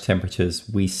at mash temperatures,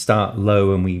 we start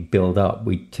low and we build up.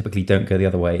 We typically don't go the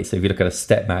other way. So if you look at a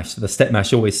step mash, the step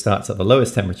mash always starts at the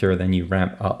lowest temperature, and then you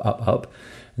ramp up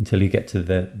until you get to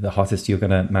the hottest you're going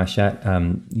to mash at.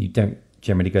 You don't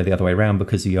generally go the other way around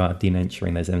because you are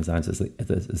denaturing those enzymes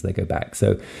as they go back.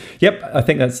 So, yep, I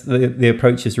think that's the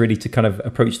approach is really to kind of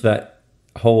approach that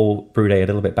whole brew day a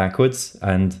little bit backwards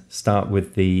and start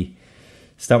with the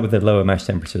lower mash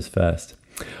temperatures first.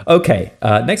 Okay,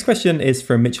 next question is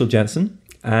from Mitchell Jensen.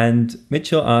 And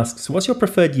Mitchell asks, what's your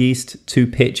preferred yeast to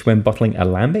pitch when bottling a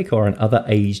lambic or an other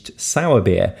aged sour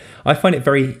beer? I find it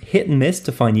very hit and miss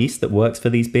to find yeast that works for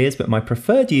these beers, but my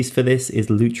preferred yeast for this is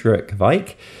Lutruk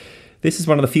Weich. This is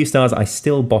one of the few styles I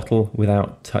still bottle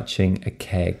without touching a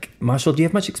keg. Marshall, do you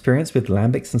have much experience with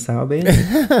lambics and sour beers?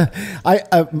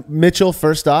 Mitchell,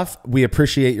 first off, we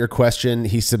appreciate your question.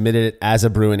 He submitted it as a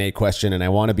Brü A question, and I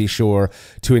want to be sure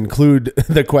to include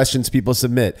the questions people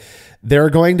submit. There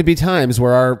are going to be times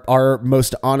where our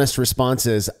most honest response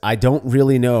is, I don't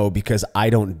really know because I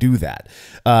don't do that.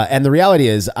 And the reality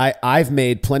is I've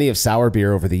made plenty of sour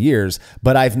beer over the years,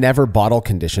 but I've never bottle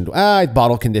conditioned. I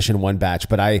bottle conditioned one batch,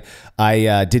 but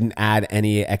I didn't add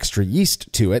any extra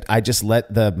yeast to it. I just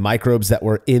let the microbes that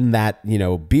were in that,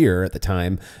 beer at the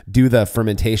time do the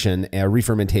fermentation,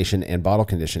 re-fermentation and bottle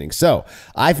conditioning. So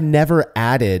I've never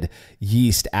added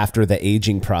yeast after the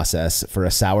aging process for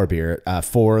a sour beer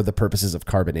for the purposes of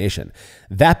carbonation.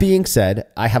 That being said,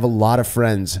 I have a lot of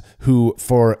friends who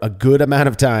for a good amount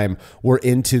of time were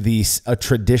into a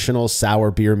traditional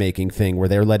sour beer making thing where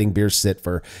they're letting beers sit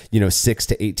for 6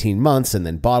 to 18 months and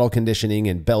then bottle conditioning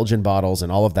and Belgian bottles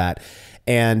and all of that.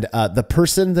 And the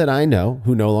person that I know,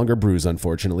 who no longer brews,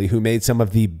 unfortunately, who made some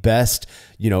of the best,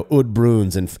 Oud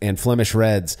Bruins and Flemish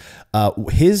Reds,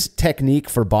 his technique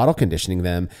for bottle conditioning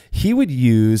them, he would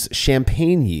use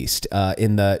champagne yeast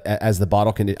as the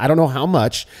bottle condition. I don't know how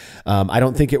much. I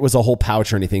don't think it was a whole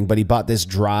pouch or anything, but he bought this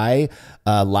dry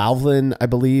Lauvelin, I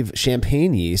believe,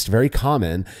 champagne yeast, very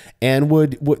common, and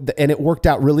and it worked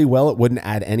out really well. It wouldn't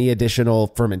add any additional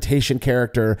fermentation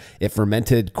character. It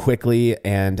fermented quickly,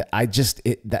 and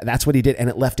that's what he did, and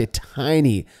it left a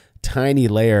tiny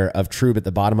layer of trub at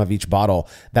the bottom of each bottle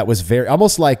that was very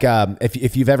almost like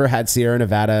if you've ever had Sierra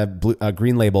Nevada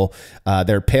Green Label,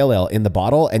 their pale ale in the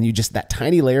bottle, and you just that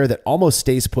tiny layer that almost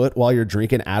stays put while you're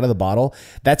drinking out of the bottle.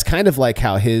 That's kind of like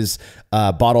how his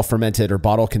bottle fermented or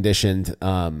bottle conditioned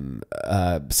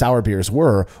sour beers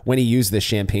were when he used this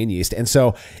champagne yeast. And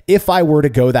so if I were to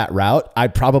go that route,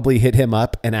 I'd probably hit him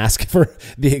up and ask for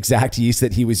the exact yeast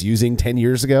that he was using 10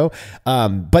 years ago.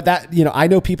 But that, I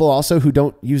know people also who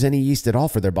don't use any yeast at all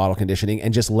for their bottle conditioning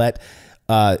and just let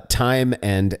time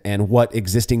and what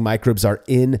existing microbes are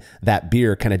in that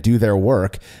beer kind of do their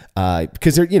work,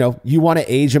 because they're, you want to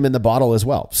age them in the bottle as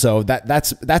well. So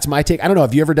that's my take. I don't know.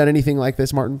 Have you ever done anything like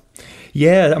this, Martin?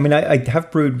 Yeah, I mean, I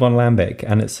have brewed one lambic,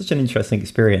 and it's such an interesting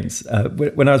experience.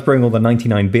 When I was brewing all the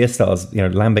 99 beer styles,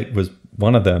 lambic was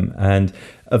one of them, and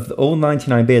of all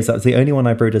 99 beers, that was the only one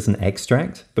I brewed as an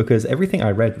extract, because everything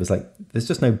I read was like, there's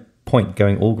just no point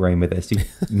going all grain with this. You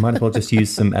might as well just use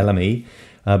some LME,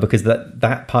 because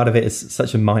that part of it is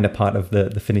such a minor part of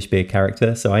the finished beer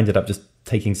character. So I ended up just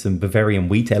taking some Bavarian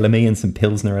wheat LME and some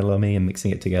Pilsner LME and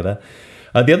mixing it together.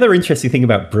 The other interesting thing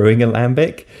about brewing a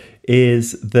lambic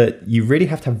is that you really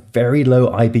have to have very low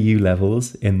IBU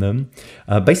levels in them.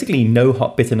 Basically, no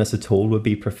hop bitterness at all would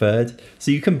be preferred.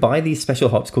 So you can buy these special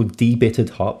hops called debittered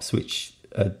hops, which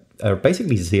are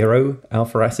basically zero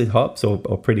alpha acid hops or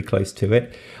pretty close to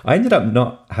it. I ended up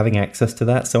not having access to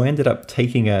that, so I ended up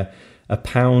taking a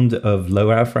pound of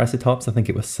low alpha acid hops, I think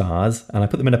it was SARS, and I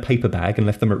put them in a paper bag and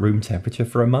left them at room temperature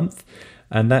for a month.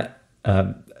 And that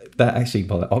actually,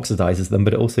 well, it oxidizes them,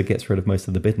 but it also gets rid of most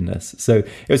of the bitterness. So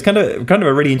it was kind of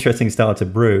a really interesting style to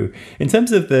brew. In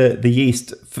terms of the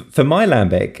yeast, for my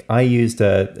lambic, I used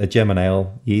a German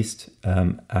ale yeast,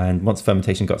 and once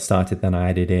fermentation got started, then I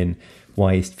added in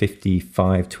Y yeast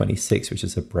 5526, which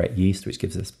is a Brett yeast, which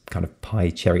gives this kind of pie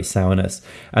cherry sourness.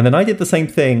 And then I did the same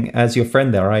thing as your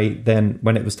friend there.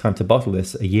 When it was time to bottle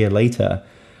this a year later,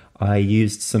 I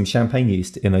used some champagne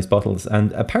yeast in those bottles.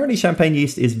 And apparently champagne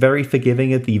yeast is very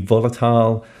forgiving of the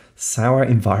volatile, sour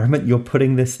environment you're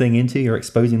putting this thing into, you're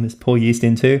exposing this poor yeast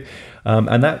into.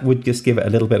 And that would just give it a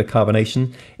little bit of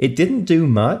carbonation. It didn't do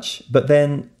much, but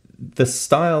then the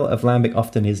style of lambic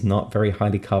often is not very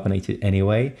highly carbonated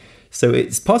anyway. So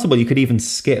it's possible you could even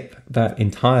skip that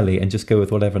entirely and just go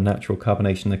with whatever natural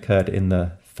carbonation occurred in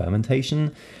the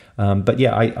fermentation. But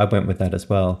yeah, I went with that as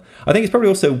well. I think it's probably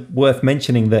also worth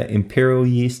mentioning that Imperial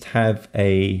yeast have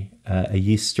a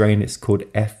yeast strain. It's called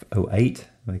F08.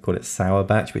 They call it sour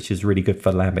batch, which is really good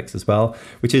for lambics as well,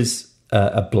 which is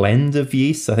a blend of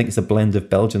yeasts. I think it's a blend of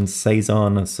Belgian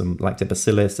Saison and some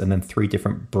Lactobacillus and then 3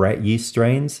 different Brett yeast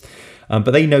strains.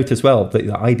 But they note as well that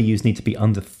the IBUs need to be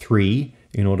under 3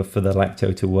 in order for the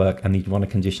lacto to work, and you'd want to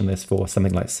condition this for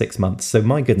something like 6 months. So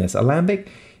my goodness, Alambic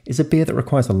is a beer that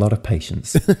requires a lot of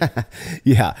patience.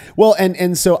 Yeah. Well,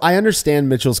 and so I understand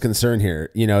Mitchell's concern here,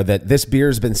 that this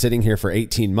beer's been sitting here for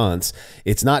 18 months.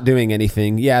 It's not doing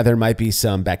anything. Yeah, there might be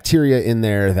some bacteria in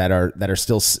there that are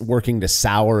still working to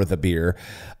sour the beer.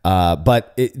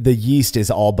 But the yeast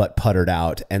is all but puttered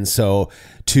out. And so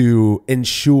to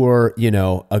ensure,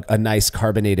 a nice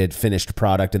carbonated finished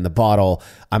product in the bottle,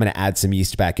 I'm going to add some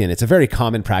yeast back in. It's a very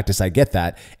common practice. I get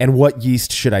that. And what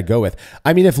yeast should I go with?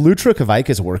 I mean, if Lutra Kveik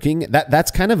is working,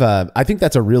 that's kind of I think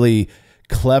that's a really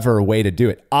clever way to do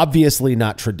it. Obviously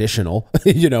not traditional,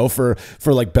 for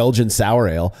like Belgian sour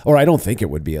ale, or I don't think it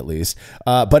would be at least.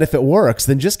 But if it works,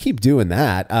 then just keep doing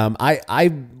that.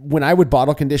 When I would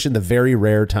bottle condition, the very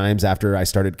rare times after I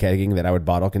started kegging that I would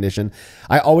bottle condition,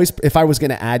 I always, if I was going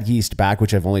to add yeast back,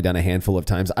 which I've only done a handful of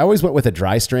times, I always went with a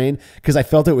dry strain because I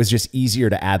felt it was just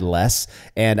easier to add less,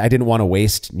 and I didn't want to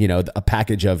waste, a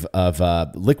package of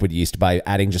liquid yeast by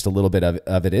adding just a little bit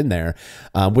of it in there.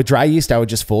 With dry yeast, I would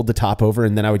just fold the top over,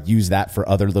 and then I would use that for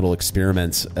other little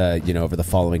experiments, over the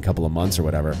following couple of months or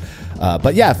whatever.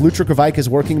 But yeah, if Lutra Kveik is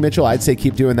working, Mitchell, I'd say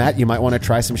keep doing that. You might want to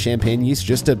try some champagne yeast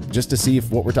just to see if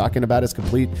what we're talking about is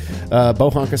complete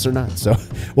bohonkus or not. So,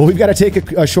 well, we've got to take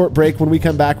a short break. When we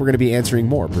come back, we're going to be answering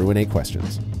more Brü A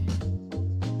questions.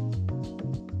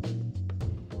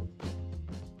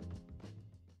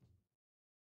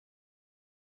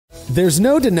 There's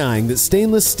no denying that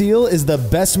stainless steel is the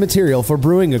best material for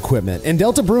brewing equipment, and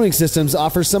Delta Brewing Systems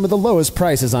offers some of the lowest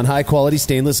prices on high-quality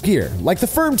stainless gear, like the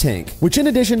Firm Tank, which in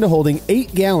addition to holding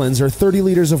 8 gallons or 30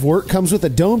 liters of wort, comes with a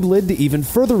domed lid to even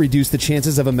further reduce the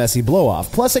chances of a messy blow-off.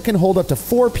 Plus, it can hold up to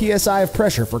 4 psi of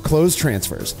pressure for closed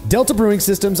transfers. Delta Brewing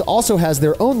Systems also has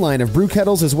their own line of brew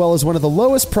kettles, as well as one of the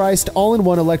lowest-priced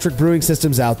all-in-one electric brewing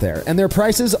systems out there, and their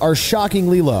prices are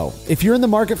shockingly low. If you're in the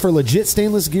market for legit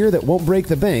stainless gear that won't break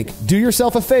the bank, do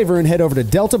yourself a favor and head over to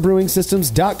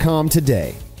deltabrewingsystems.com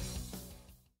today.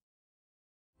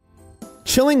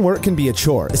 Chilling wort can be a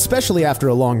chore, especially after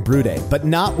a long brew day, but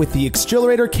not with the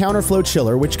Exchillerator Counterflow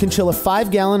Chiller, which can chill a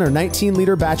 5-gallon or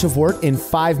 19-liter batch of wort in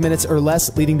 5 minutes or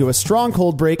less, leading to a strong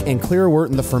cold break and clear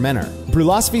wort in the fermenter.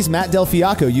 Brulosophy's Matt Del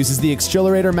Fiacco uses the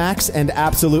Exchillerator Max and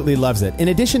absolutely loves it. In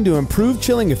addition to improved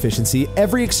chilling efficiency,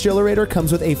 every Exchillerator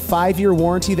comes with a 5-year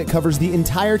warranty that covers the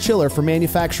entire chiller for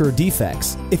manufacturer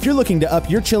defects. If you're looking to up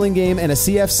your chilling game and a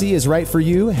CFC is right for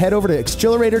you, head over to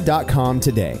exchillerator.com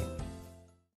today.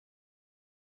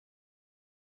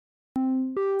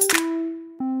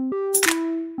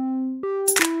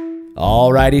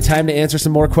 Alrighty, time to answer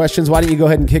some more questions. Why don't you go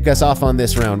ahead and kick us off on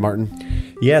this round,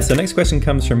 Martin? Yeah, so next question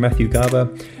comes from Matthew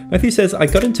Garber. Matthew says, I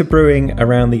got into brewing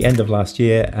around the end of last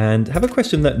year and have a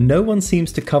question that no one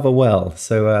seems to cover well.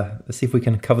 So let's see if we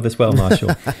can cover this well,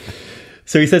 Marshall.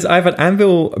 So he says, I have an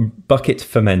Anvil bucket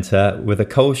fermenter with a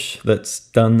Kolsch that's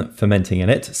done fermenting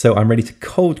in it, so I'm ready to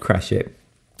cold crash it.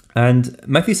 And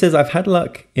Matthew says, I've had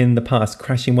luck in the past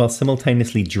crashing while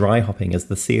simultaneously dry hopping, as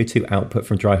the CO2 output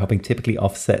from dry hopping typically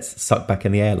offsets suck back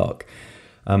in the airlock.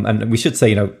 And we should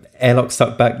say, airlock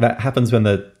suck back, that happens when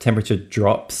the temperature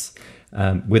drops.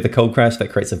 With the cold crash, that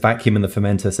creates a vacuum in the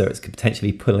fermenter, so it can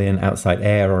potentially pull in outside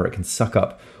air, or it can suck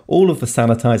up all of the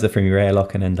sanitizer from your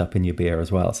airlock and end up in your beer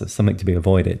as well. So it's something to be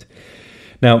avoided.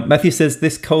 Now, Matthew says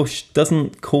this Kolsch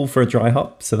doesn't call for a dry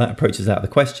hop, so that approach is out of the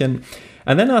question.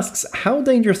 And then asks, how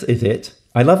dangerous is it?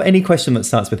 I love any question that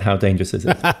starts with how dangerous is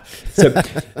it? So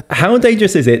how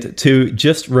dangerous is it to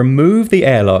just remove the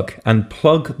airlock and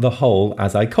plug the hole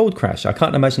as I cold crash? I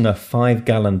can't imagine a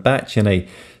 5-gallon batch in a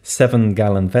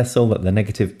 7-gallon vessel that the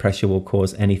negative pressure will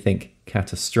cause anything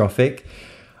catastrophic.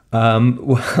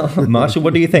 Well, Marshall,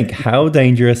 what do you think? How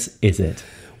dangerous is it?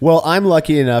 Well, I'm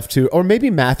lucky enough to, or maybe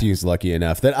Matthew's lucky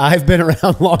enough, that I've been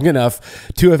around long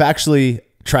enough to have actually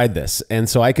tried this, and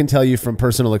so I can tell you from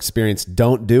personal experience,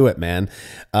 don't do it, man.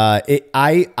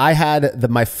 I had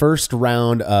my first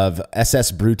round of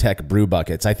SS Brewtech brew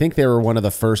buckets. I think they were one of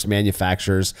the first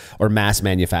manufacturers, or mass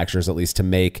manufacturers at least, to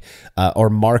make or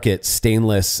market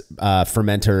stainless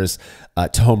fermenters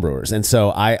to homebrewers. And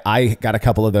so I got a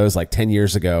couple of those like 10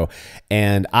 years ago,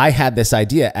 and I had this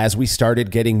idea as we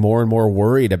started getting more and more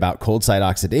worried about cold side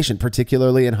oxidation,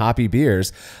 particularly in hoppy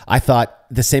beers. I thought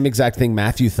the same exact thing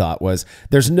Matthew thought, was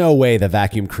there's no way the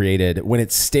vacuum created when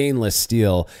it's stainless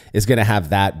steel is going to have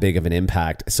that big of an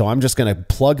impact. So I'm just going to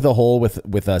plug the hole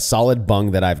with a solid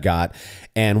bung that I've got,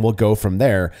 and we'll go from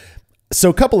there. So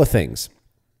a couple of things.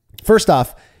 First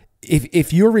off,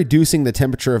 if you're reducing the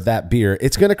temperature of that beer,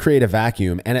 it's going to create a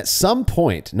vacuum. And at some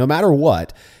point, no matter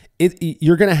what,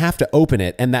 you're going to have to open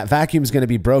it, and that vacuum is going to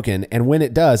be broken. And when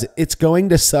it does, it's going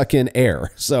to suck in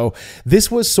air. So this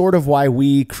was sort of why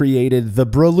we created the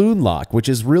balloon lock, which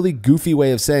is really goofy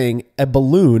way of saying a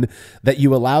balloon that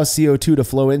you allow CO2 to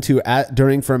flow into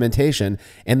during fermentation.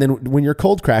 And then when you're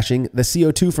cold crashing, the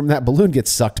CO2 from that balloon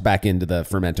gets sucked back into the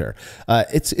fermenter.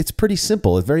 It's pretty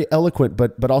simple. It's very eloquent,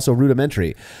 but also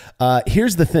rudimentary.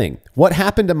 Here's the thing. What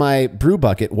happened to my brew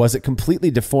bucket was it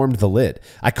completely deformed the lid.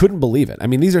 I couldn't believe it. I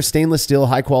mean, these are stainless steel,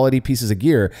 high quality pieces of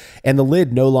gear, and the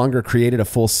lid no longer created a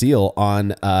full seal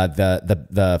on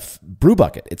the brew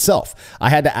bucket itself. I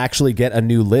had to actually get a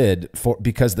new lid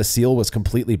because the seal was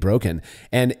completely broken,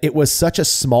 and it was such a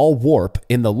small warp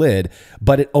in the lid,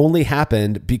 but it only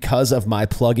happened because of my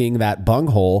plugging that bung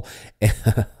hole, and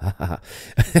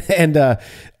that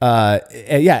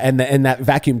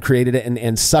vacuum created it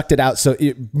and sucked it out. So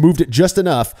it moved it just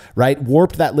enough, right?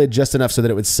 Warped that lid just enough so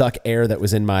that it would suck air that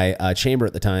was in my chamber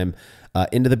at the time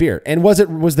into the beer. And was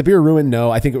the beer ruined?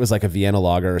 No, I think it was like a Vienna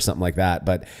lager or something like that,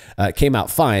 but it came out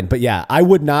fine. But yeah, I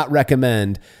would not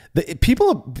recommend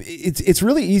people. It's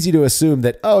really easy to assume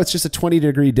that, oh, it's just a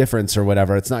 20-degree difference or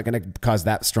whatever. It's not going to cause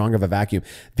that strong of a vacuum.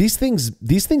 These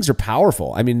things are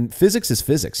powerful. I mean, physics is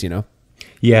physics, you know?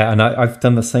 Yeah. And I've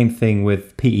done the same thing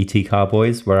with PET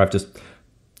carboys, where I've just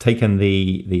taken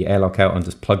the airlock out and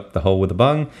just plugged the hole with a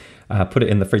bung, put it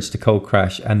in the fridge to cold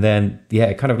crash, and then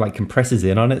it kind of like compresses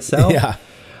in on itself. Yeah.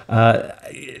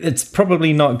 It's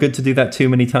probably not good to do that too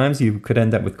many times. You could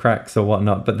end up with cracks or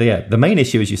whatnot. But the main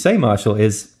issue, as you say, Marshall,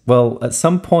 is, well, at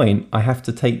some point I have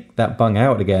to take that bung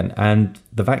out again, and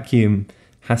the vacuum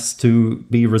has to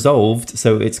be resolved,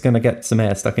 so it's going to get some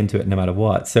air stuck into it no matter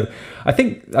what. So I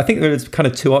think there's kind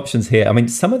of two options here. I mean,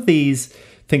 some of these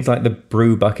things like the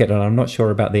brew bucket, and I'm not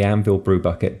sure about the Anvil brew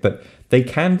bucket, but they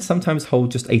can sometimes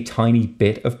hold just a tiny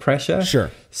bit of pressure.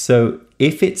 Sure. So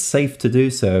if it's safe to do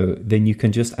so, then you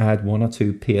can just add 1 or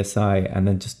 2 psi and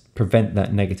then just prevent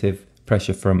that negative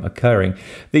pressure from occurring.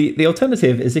 The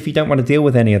alternative is, if you don't want to deal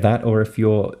with any of that, or if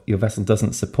your vessel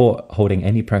doesn't support holding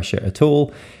any pressure at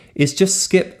all, is just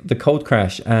skip the cold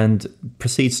crash and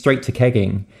proceed straight to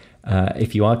kegging,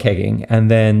 if you are kegging,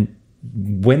 and then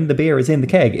when the beer is in the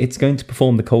keg, it's going to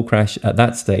perform the cold crash at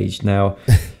that stage. Now,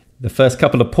 the first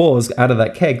couple of pours out of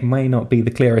that keg may not be the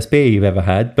clearest beer you've ever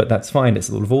had, but that's fine. It's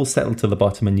sort of all settled to the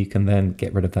bottom, and you can then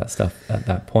get rid of that stuff at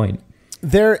that point.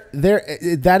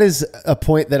 That is a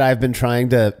point that I've been trying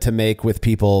to make with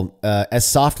people as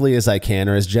softly as I can,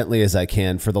 or as gently as I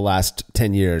can, for the last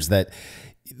 10 years, that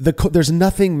there's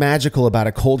nothing magical about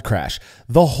a cold crash.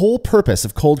 The whole purpose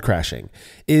of cold crashing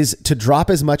is to drop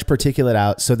as much particulate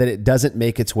out so that it doesn't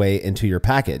make its way into your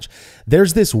package.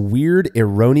 There's this weird,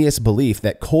 erroneous belief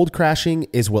that cold crashing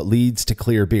is what leads to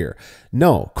clear beer.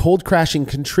 No, cold crashing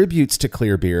contributes to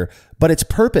clear beer, but its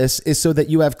purpose is so that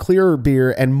you have clearer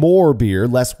beer and more beer,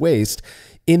 less waste,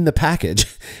 in the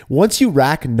package. Once you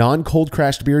rack non-cold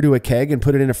crashed beer to a keg and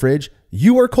put it in a fridge,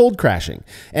 you are cold crashing.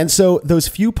 And so those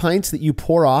few pints that you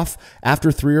pour off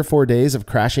after 3 or 4 days of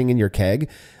crashing in your keg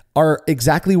are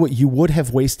exactly what you would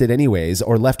have wasted anyways,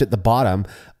 or left at the bottom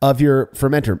of your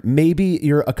fermenter. Maybe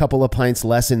you're a couple of pints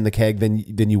less in the keg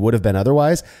than you would have been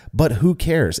otherwise, but who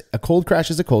cares? A cold crash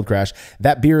is a cold crash.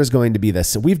 That beer is going to be this.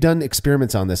 So we've done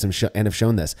experiments on this and have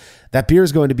shown this. That beer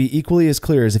is going to be equally as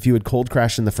clear as if you had cold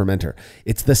crashed in the fermenter.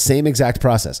 It's the same exact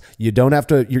process. You don't have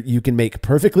to, you can make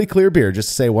perfectly clear beer, just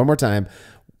to say one more time,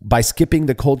 by skipping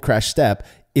the cold crash step,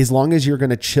 as long as you're going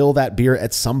to chill that beer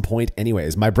at some point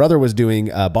anyways. My brother was doing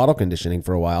bottle conditioning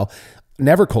for a while.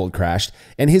 never cold crashed,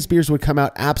 and his beers would come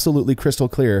out absolutely crystal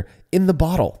clear in the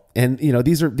bottle. And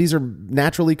these are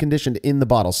naturally conditioned in the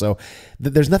bottle, so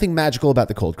there's nothing magical about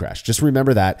the cold crash. Just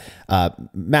remember that.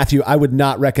 Matthew, I would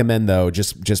not recommend though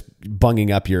just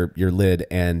bunging up your lid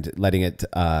and letting it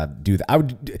do that. I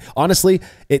would honestly,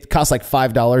 it costs like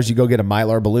 $5. You go get a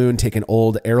Mylar balloon, take an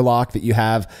old airlock that you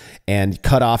have, and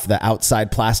cut off the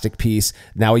outside plastic piece.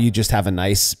 Now you just have a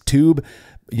nice tube.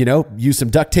 Use some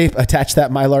duct tape, attach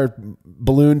that Mylar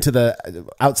balloon to the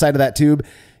outside of that tube.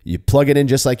 You plug it in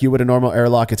just like you would a normal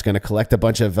airlock. It's going to collect a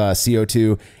bunch of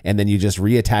CO2, and then you just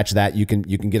reattach that. You can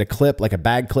get a clip, like a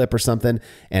bag clip or something,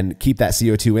 and keep that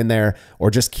CO2 in there, or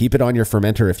just keep it on your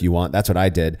fermenter if you want. That's what I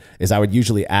did. Is I would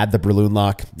usually add the balloon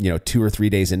lock, 2 or 3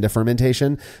 days into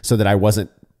fermentation, so that I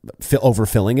wasn't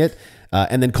overfilling it.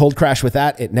 And then cold crash with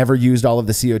that. It never used all of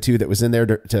the CO2 that was in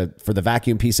there for the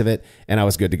vacuum piece of it, and I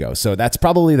was good to go. So that's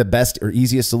probably the best or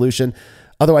easiest solution.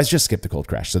 Otherwise, just skip the cold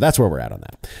crash. So that's where we're at on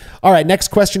that. All right, next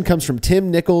question comes from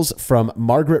Tim Nichols from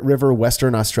Margaret River,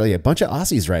 Western Australia. A bunch of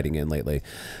Aussies writing in lately.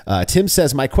 Tim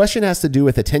says, my question has to do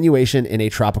with attenuation in a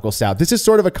tropical stout. This is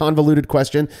sort of a convoluted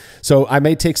question, so I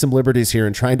may take some liberties here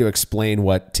in trying to explain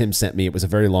what Tim sent me. It was a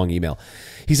very long email.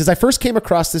 He says, I first came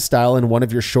across this style in one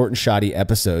of your short and shoddy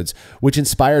episodes, which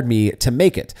inspired me to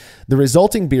make it. The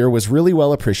resulting beer was really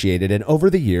well appreciated and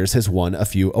over the years has won a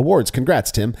few awards.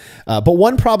 Congrats, Tim. But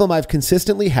one problem I've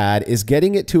consistently had is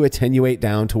getting it to attenuate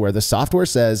down to where the software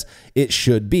says it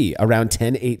should be, around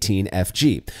 1018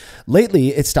 FG. Lately,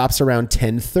 it stops around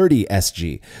 1030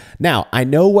 SG. Now, I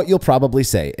know what you'll probably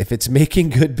say. If it's making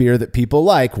good beer that people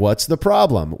like, what's the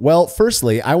problem? Well,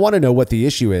 firstly, I want to know what the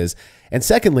issue is. And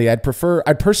secondly, I'd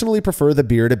personally prefer the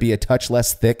beer to be a touch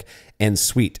less thick and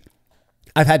sweet.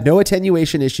 I've had no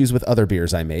attenuation issues with other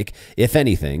beers I make. If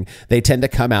anything, they tend to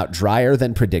come out drier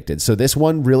than predicted. So this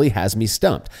one really has me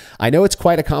stumped. I know it's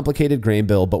quite a complicated grain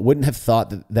bill, but wouldn't have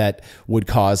thought that would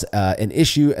cause an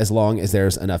issue as long as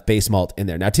there's enough base malt in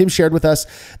there. Now, Tim shared with us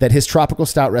that his tropical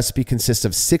stout recipe consists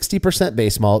of 60%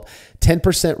 base malt,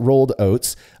 10% rolled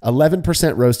oats,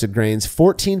 11% roasted grains,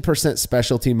 14%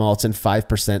 specialty malts, and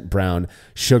 5% brown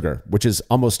sugar, which is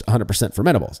almost 100%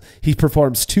 fermentables. He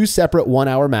performs 2 separate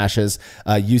 1-hour mashes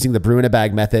using the brew in a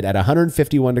bag method at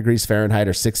 151 degrees Fahrenheit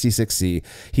or 66 C.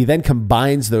 He then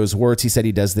combines those worts. He said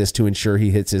he does this to ensure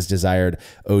he hits his desired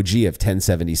OG of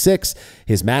 1076.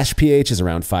 His mash pH is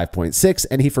around 5.6,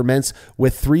 and he ferments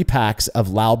with 3 packs of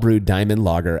Lao brewed diamond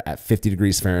lager at 50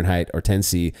 degrees Fahrenheit or 10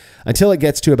 C until it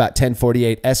gets to about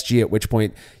 1048 SG, at which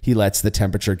point he lets the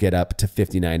temperature get up to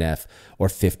 59 F or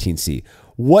 15 C.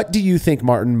 What do you think,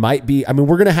 Martin, might be? I mean,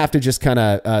 we're going to have to just kind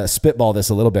of spitball this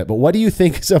a little bit, but what do you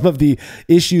think some of the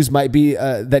issues might be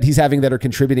that he's having that are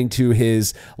contributing to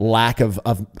his lack of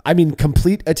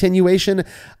complete attenuation?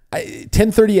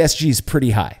 1030 SG is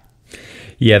pretty high.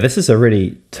 Yeah, this is a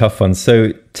really tough one.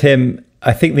 So, Tim,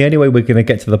 I think the only way we're going to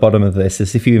get to the bottom of this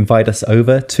is if you invite us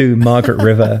over to Margaret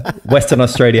River, Western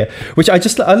Australia, which I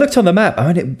looked on the map.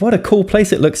 I mean, what a cool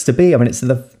place it looks to be. I mean, it's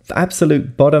the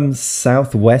absolute bottom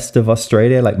southwest of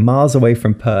Australia, like miles away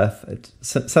from Perth. It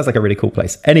sounds like a really cool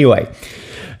place. Anyway,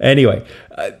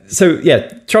 so yeah,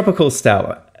 tropical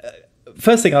stout.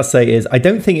 First thing I'll say is I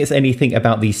don't think it's anything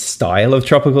about the style of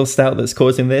tropical stout that's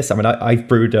causing this. I mean, I've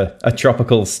brewed a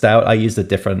tropical stout. I used a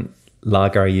different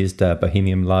lager. I used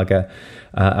Bohemian lager.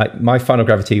 My final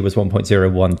gravity was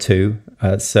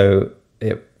 1.012, so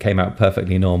it came out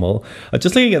perfectly normal.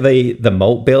 Just looking at the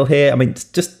malt bill here, I mean,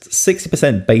 just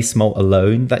 60% base malt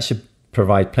alone, that should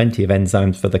provide plenty of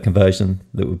enzymes for the conversion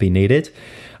that would be needed.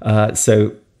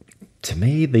 So to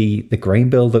me, the grain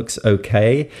bill looks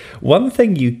okay. One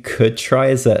thing you could try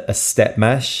is a step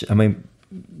mash. I mean,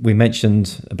 we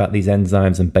mentioned about these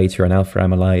enzymes and beta and alpha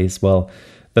amylase. Well,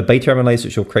 the beta amylase,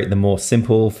 which will create the more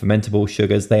simple fermentable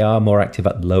sugars, they are more active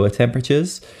at lower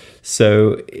temperatures.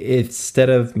 So instead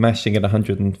of mashing at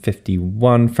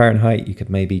 151 Fahrenheit, you could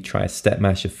maybe try a step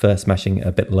mash of first mashing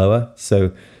a bit lower.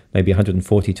 So maybe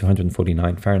 140 to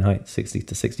 149 Fahrenheit, 60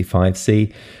 to 65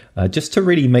 C, just to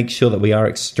really make sure that we are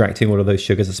extracting all of those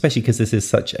sugars, especially because this is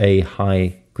such a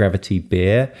high gravity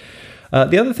beer.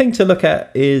 The other thing to look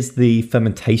at is the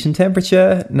fermentation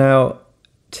temperature. Now,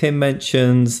 Tim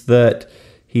mentions that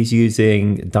he's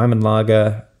using diamond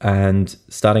lager and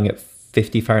starting at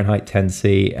 50 Fahrenheit 10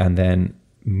 C and then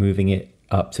moving it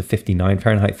up to 59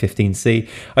 Fahrenheit 15 C.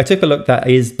 I took a look. That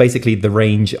is basically the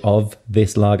range of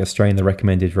this lager strain, the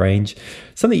recommended range.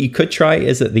 Something you could try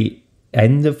is at the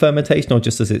end of fermentation or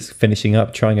just as it's finishing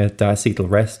up, trying a diacetyl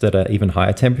rest at an even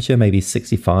higher temperature, maybe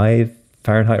 65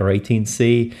 Fahrenheit or 18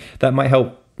 C. That might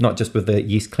help not just with the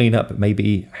yeast cleanup, but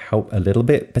maybe help a little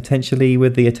bit potentially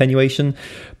with the attenuation.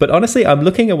 But honestly, I'm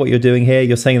looking at what you're doing here.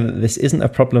 You're saying that this isn't a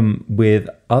problem with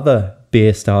other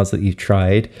beer styles that you've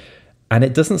tried, and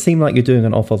it doesn't seem like you're doing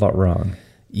an awful lot wrong.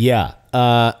 Yeah.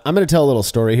 I'm going to tell a little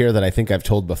story here that I think I've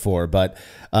told before, but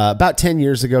about 10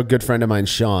 years ago, a good friend of mine,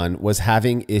 Sean, was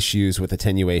having issues with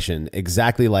attenuation,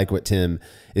 exactly like what Tim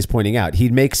is pointing out.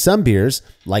 He'd make some beers,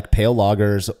 like pale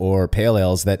lagers or pale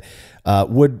ales, that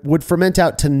would ferment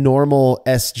out to normal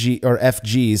SG or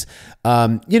FGs.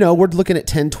 We're looking at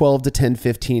 1012 to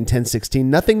 1015, 1016,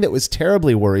 nothing that was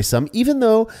terribly worrisome, even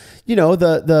though,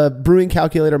 the brewing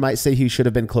calculator might say he should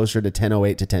have been closer to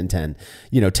 1008 to 1010.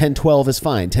 1012 is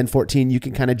fine. 1014, you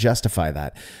can kind of justify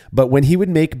that. But when he would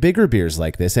make bigger beers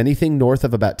like this, anything north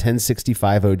of about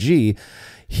 1065 OG,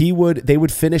 they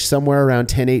would finish somewhere around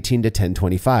 1018 to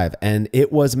 1025, and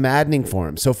it was maddening for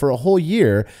him. So for a whole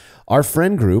year, our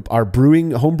friend group, our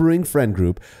home brewing friend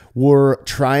group, were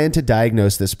trying to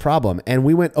diagnose this problem, and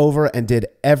we went over and did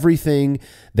everything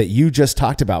that you just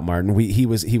talked about, Martin. He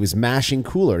was mashing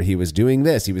cooler, he was doing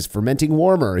this, he was fermenting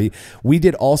warmer, we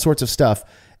did all sorts of stuff,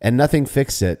 and nothing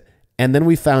fixed it. And then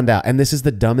we found out, and this is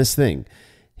the dumbest thing,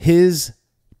 his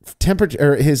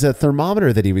temperature, or his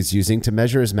thermometer that he was using to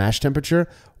measure his mash temperature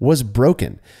was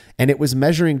broken, and it was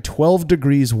measuring 12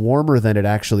 degrees warmer than it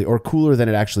actually, or cooler than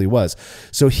it actually was.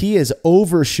 So he is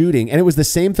overshooting, and it was the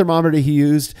same thermometer he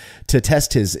used to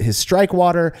test his strike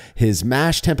water, his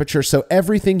mash temperature. So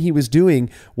everything he was doing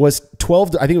was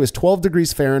 12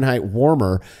 degrees Fahrenheit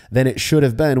warmer than it should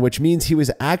have been, which means he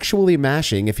was actually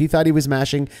mashing. If he thought he was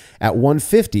mashing at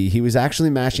 150, he was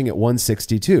actually mashing at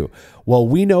 162. Well,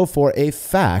 we know for a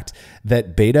fact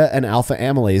that beta and alpha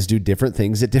amylase do different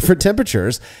things at different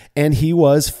temperatures, and he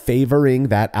was favoring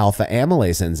that alpha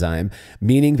amylase enzyme,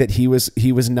 meaning that he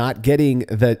was not getting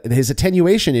his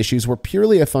attenuation issues were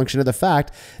purely a function of the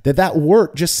fact that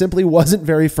wort just simply wasn't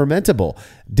very fermentable.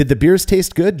 Did the beers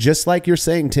taste good? Just like you're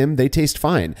saying, Tim, they taste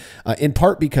fine. In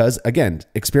part because, again,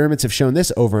 experiments have shown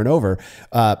this over and over,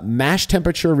 mash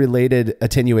temperature related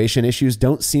attenuation issues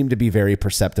don't seem to be very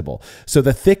perceptible. So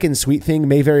the thick and sweet thing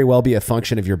may very well be a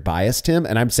function of your bias, Tim,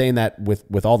 and I'm saying that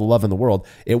with all the love in the world.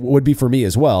 It would be for me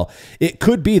as well. It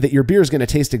could be that your beer is going to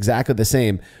taste exactly the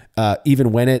same,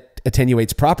 even when it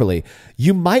attenuates properly.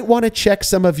 You might want to check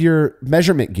some of your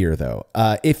measurement gear, though.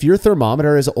 If your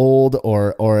thermometer is old,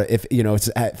 or if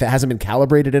if it hasn't been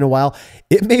calibrated in a while,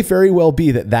 it may very well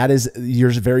be that is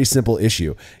your very simple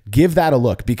issue. Give that a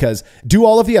look, because do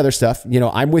all of the other stuff.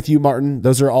 I'm with you, Martin.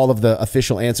 Those are all of the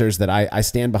official answers that I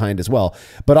stand behind as well.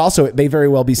 But also, it may very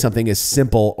well be something as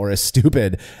simple or as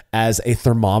stupid as a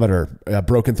thermometer, a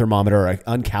broken thermometer, or an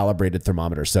uncalibrated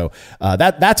thermometer. So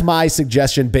that's my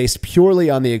suggestion based purely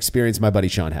on the experience my buddy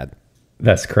Sean had.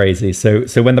 That's crazy. So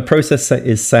when the process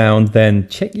is sound, then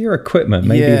check your equipment.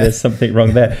 Maybe there's something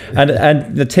wrong there.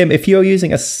 And Tim, if you're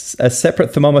using a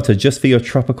separate thermometer just for your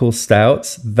tropical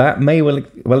stouts, that may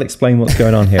well explain what's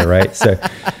going on here, right? So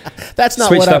that's not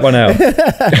switch that one out.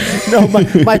 No,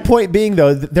 my point being,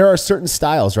 though, there are certain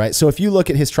styles, right? So if you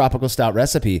look at his tropical stout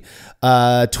recipe,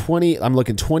 I'm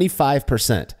looking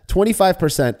 25%.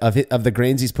 25% of the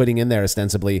grains he's putting in there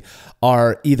ostensibly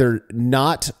are either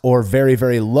not or very,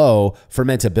 very low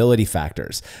fermentability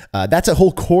factors. That's a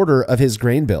whole quarter of his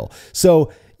grain bill.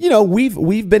 So,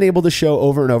 we've been able to show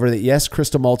over and over that yes,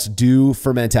 crystal malts do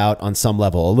ferment out on some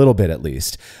level, a little bit at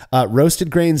least.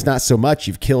 Roasted grains, not so much.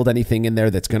 You've killed anything in there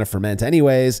that's going to ferment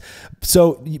anyways.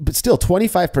 So, but still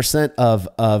 25%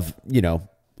 of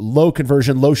low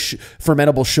conversion,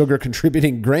 fermentable sugar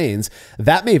contributing grains,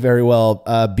 that may very well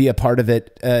be a part of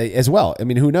it as well. I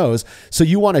mean, who knows? So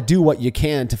you want to do what you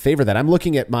can to favor that. I'm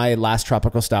looking at my last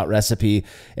tropical stout recipe,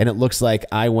 and it looks like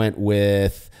I went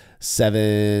with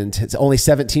only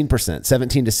 17%,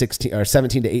 17 to 16 or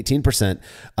 17 to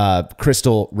 18%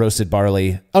 crystal roasted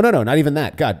barley. Oh, no, not even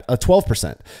that. God,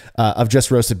 12% of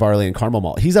just roasted barley and caramel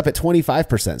malt. He's up at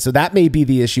 25%. So that may be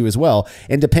the issue as well.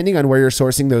 And depending on where you're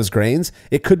sourcing those grains,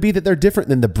 it could be that they're different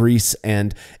than the Brü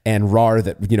and RAR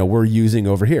that we're using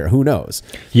over here. Who knows?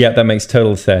 Yeah, that makes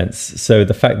total sense. So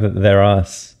the fact that there are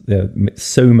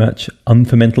so much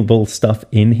unfermentable stuff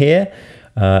in here,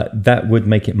 that would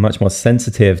make it much more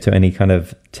sensitive to any kind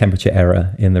of temperature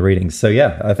error in the readings. So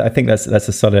yeah, I think that's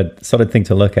a solid thing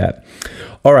to look at.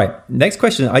 All right, next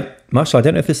question. Marshall, I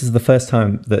don't know if this is the first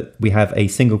time that we have a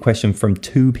single question from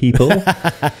two people.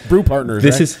 Brew partners.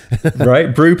 This is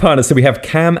right, brew partners. So we have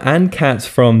Cam and Kat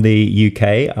from the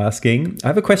UK asking,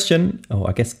 I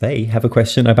guess they have a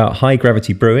question about high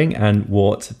gravity brewing and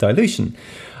wort dilution.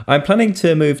 I'm planning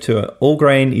to move to all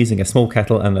grain using a small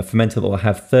kettle and a fermenter that will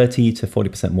have 30 to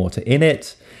 40% water in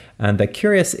it. And they're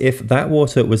curious if that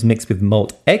water was mixed with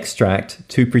malt extract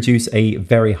to produce a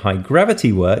very high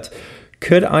gravity wort.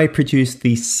 Could I produce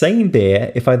the same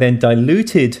beer if I then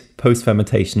diluted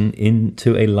post-fermentation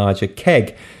into a larger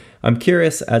keg? I'm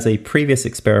curious, as a previous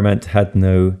experiment had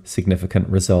no significant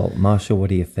result. Marshall, what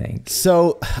do you think?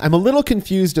 So I'm a little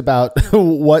confused about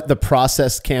what the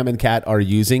process Cam and Kat are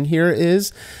using here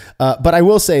is. But I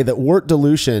will say that wort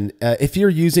dilution, if you're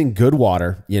using good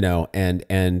water, and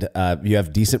you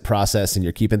have decent process and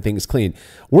you're keeping things clean,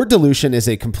 wort dilution is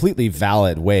a completely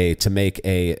valid way to make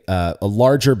a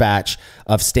larger batch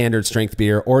of standard strength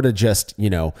beer, or to just,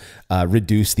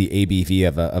 reduce the ABV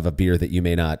of a beer that you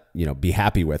may not, be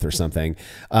happy with or something.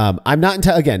 I'm not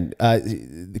again,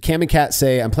 Cam and Kat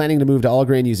say, I'm planning to move to all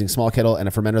grain using small kettle and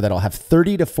a fermenter that'll have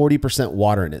 30 to 40%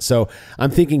 water in it. So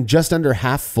I'm thinking just under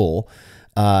half full.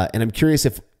 And I'm curious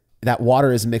if that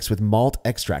water is mixed with malt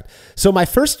extract. So my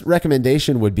first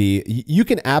recommendation would be, you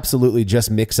can absolutely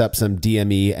just mix up some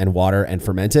DME and water and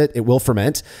ferment it. It will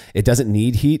ferment. It doesn't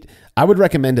need heat. I would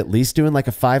recommend at least doing like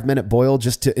a 5-minute boil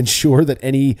just to ensure that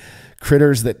any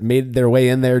critters that made their way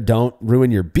in there don't ruin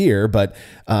your beer. But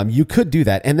you could do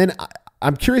that. And then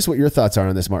I'm curious what your thoughts are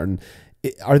on this, Martin.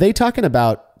 Are they talking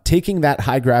about taking that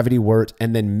high gravity wort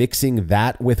and then mixing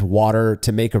that with water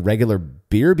to make a regular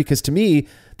beer? Because to me,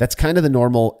 that's kind of the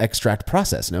normal extract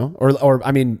process, no? Or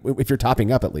I mean, if you're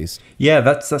topping up at least. Yeah,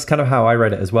 that's kind of how I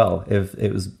read it as well. If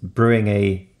it was brewing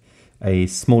a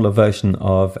smaller version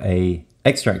of a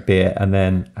extract beer and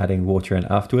then adding water in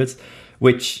afterwards,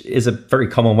 which is a very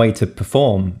common way to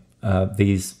perform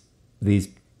these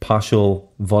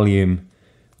partial volume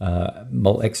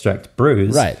malt extract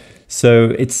brews. Right.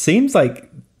 So it seems like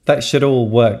that should all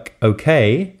work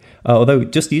okay. Although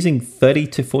just using 30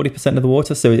 to 40% of the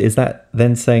water. So is that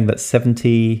then saying that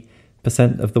 70%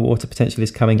 of the water potentially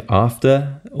is coming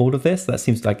after all of this? That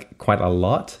seems like quite a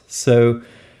lot. So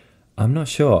I'm not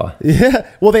sure. Yeah.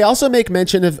 Well, they also make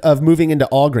mention of moving into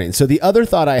all grain. So the other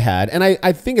thought I had, and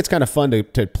I think it's kind of fun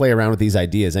to play around with these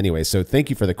ideas anyway. So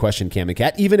thank you for the question, Cam and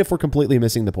Kat, even if we're completely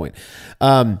missing the point.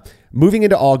 Moving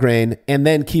into all grain and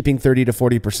then keeping 30 to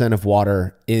 40% of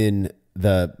water in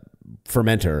the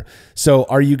fermenter. So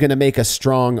are you going to make a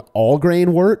strong all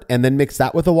grain wort and then mix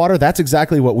that with the water? That's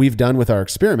exactly what we've done with our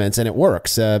experiments, and it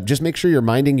works. Just make sure you're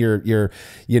minding your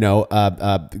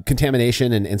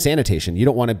contamination and sanitation. You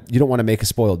don't want to make a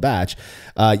spoiled batch.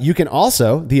 You can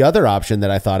also, the other option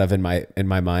that I thought of in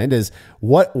my mind is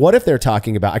what if they're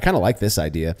talking about, I kind of like this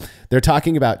idea. They're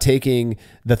talking about taking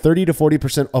the 30 to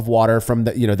 40% of water from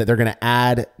the, that they're going to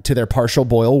add to their partial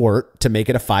boil wort to make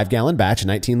it a 5-gallon batch, a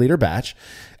 19-liter batch.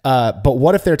 But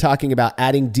what if they're talking about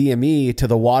adding DME to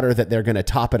the water that they're going to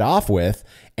top it off with,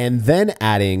 and then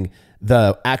adding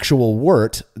the actual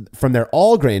wort from their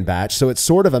all grain batch? So it's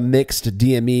sort of a mixed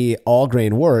DME all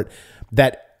grain wort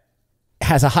that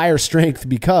has a higher strength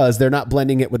because they're not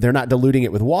they're not diluting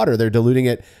it with water. They're diluting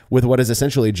it with what is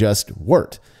essentially just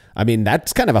wort. I mean,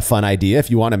 that's kind of a fun idea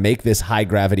if you want to make this high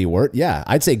gravity wort. Yeah,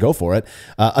 I'd say go for it.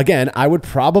 Again, I would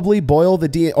probably boil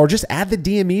or just add the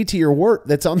DME to your wort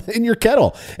that's in your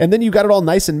kettle. And then you got it all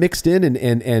nice and mixed in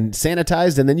and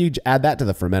sanitized. And then you add that to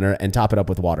the fermenter and top it up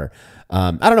with water.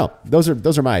 I don't know.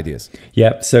 Those are my ideas.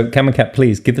 Yeah. So Cam and Kat,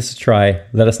 please give this a try.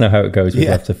 Let us know how it goes. We'd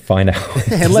love to find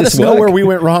out. And let us know where we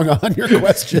went wrong on your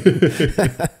question.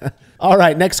 All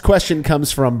right, next question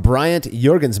comes from Bryant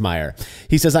Jorgensmeyer.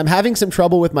 He says, I'm having some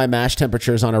trouble with my mash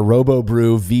temperatures on a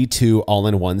Brü V2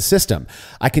 all-in-one system.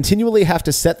 I continually have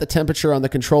to set the temperature on the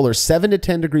controller 7 to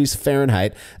 10 degrees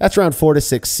Fahrenheit, that's around 4 to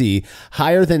 6 C,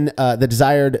 higher than the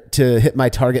desired to hit my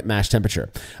target mash temperature.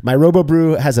 My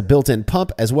Brü has a built-in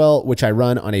pump as well, which I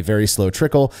run on a very slow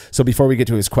trickle. So before we get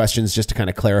to his questions, just to kind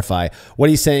of clarify,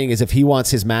 what he's saying is if he wants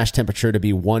his mash temperature to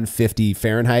be 150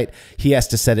 Fahrenheit, he has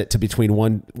to set it to between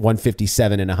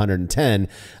 157 and 110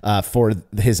 for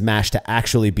his mash to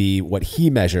actually be what he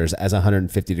measures as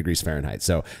 150 degrees Fahrenheit.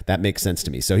 So that makes sense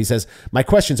to me. So he says, my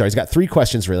questions are, he's got 3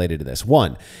 questions related to this.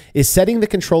 1, is setting the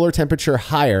controller temperature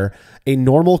higher a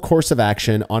normal course of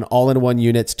action on all-in-one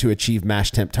units to achieve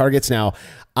mash temp targets? Now,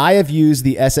 I have used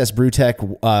the SS Brewtech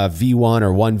V1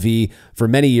 or 1V for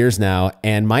many years now,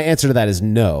 and my answer to that is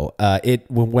no.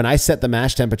 When I set the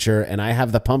mash temperature and I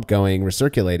have the pump going,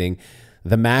 recirculating,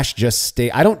 the mash just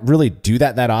I don't really do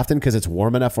that often because it's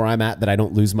warm enough where I'm at that I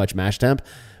don't lose much mash temp.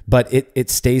 but it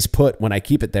stays put when I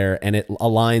keep it there, and it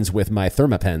aligns with my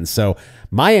ThermaPens. So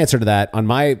my answer to that on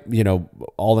my,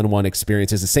 all-in-one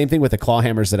experience is the same thing with the claw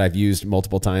hammers that I've used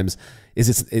multiple times.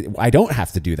 I don't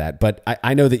have to do that, but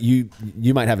I know that you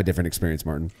might have a different experience,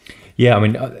 Martin. Yeah, I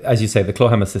mean, as you say, the claw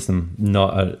hammer system,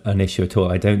 not an issue at all.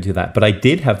 I don't do that. But I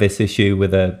did have this issue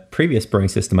with a previous brewing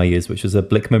system I used, which was a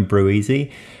Brü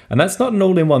Easy. And that's not an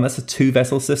all-in-one, that's a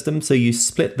 2-vessel system. So you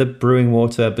split the brewing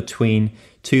water between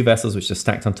 2 vessels, which are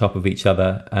stacked on top of each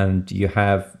other. And you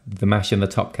have the mash in the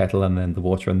top kettle and then the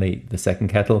water in the second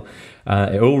kettle.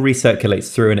 It all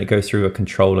recirculates through, and it goes through a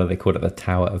controller. They call it the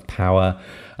Tower of Power.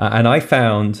 And I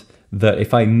found that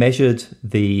if I measured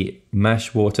the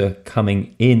mash water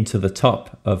coming into the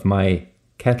top of my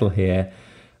kettle here,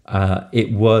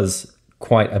 it was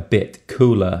quite a bit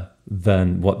cooler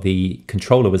than what the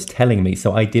controller was telling me.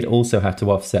 So I did also have to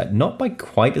offset, not by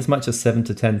quite as much as 7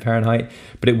 to 10 Fahrenheit,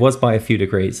 but it was by a few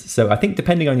degrees. So I think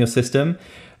depending on your system,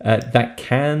 that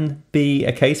can be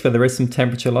a case where there is some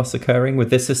temperature loss occurring.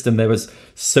 With this system, there was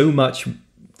so much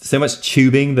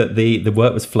tubing that the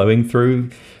wort was flowing through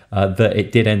that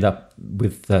it did end up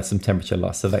with some temperature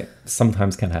loss. So that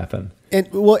sometimes can happen.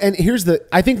 And here's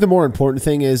I think the more important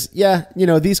thing is,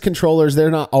 these controllers, they're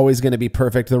not always going to be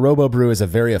perfect. The RoboBrew is a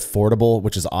very affordable,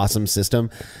 which is awesome system.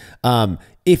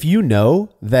 If you know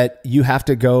that you have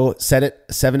to go set it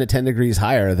 7 to 10 degrees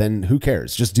higher, then who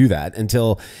cares? Just do that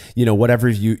until, whatever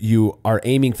you are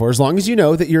aiming for, as long as you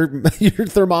know that your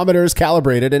thermometer is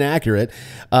calibrated and accurate,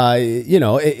 as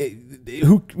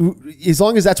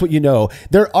long as that's what you know.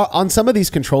 There are, on some of these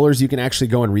controllers, you can actually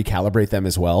go and recalibrate them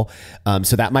as well.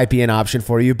 So that might be an option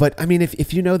for you. But I mean,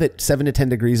 if you know that 7 to 10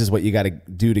 degrees is what you got to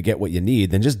do to get what you need,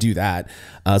 then just do that,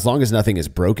 as long as nothing is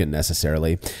broken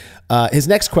necessarily. His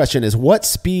next question is, what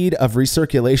speed of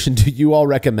recirculation do you all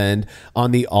recommend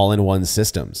on the all-in-one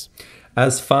systems?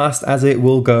 As fast as it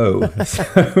will go. So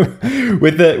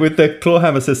with the claw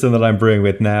hammer system that I'm brewing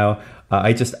with now,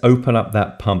 I just open up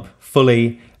that pump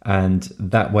fully, and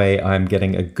that way I'm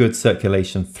getting a good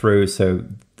circulation through. So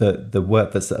the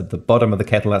wort that's at the bottom of the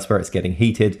kettle, that's where it's getting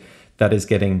heated, that is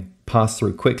getting passed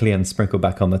through quickly and sprinkled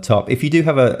back on the top. If you do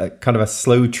have a kind of a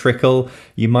slow trickle,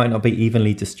 you might not be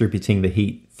evenly distributing the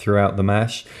heat throughout the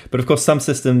mash. But of course, some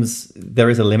systems, there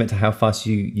is a limit to how fast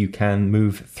you can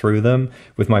move through them.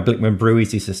 With my Brü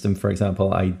Easy system, for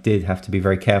example, I did have to be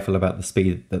very careful about the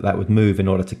speed that would move in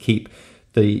order to keep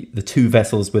the 2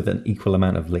 vessels with an equal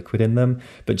amount of liquid in them.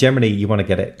 But generally, you want to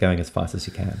get it going as fast as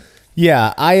you can.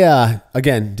 Yeah,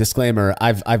 again, disclaimer,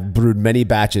 I've brewed many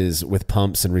batches with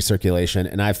pumps and recirculation,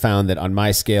 and I've found that on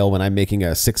my scale, when I'm making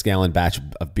a 6-gallon batch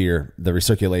of beer, the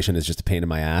recirculation is just a pain in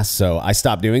my ass. So I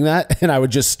stopped doing that, and I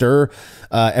would just stir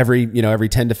every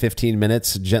 10 to 15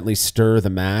 minutes, gently stir the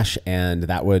mash, and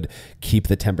that would keep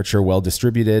the temperature well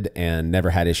distributed, and never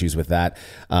had issues with that.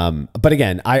 But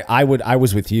again, I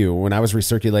was with you when I was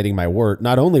recirculating my wort.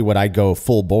 Not only would I go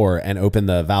full bore and open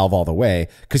the valve all the way,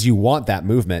 because you want that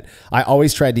movement, I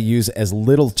always tried to use as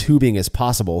little tubing as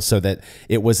possible so that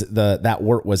it was that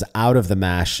wort was out of the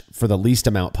mash for the least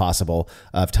amount possible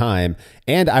of time.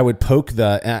 And I would poke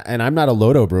and I'm not a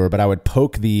Lodo brewer, but I would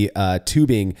poke the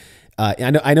tubing.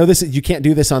 I know this. You can't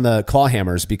do this on the claw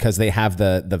hammers because they have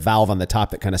the valve on the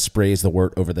top that kind of sprays the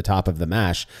wort over the top of the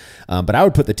mash. But I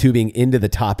would put the tubing into the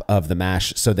top of the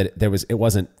mash so that it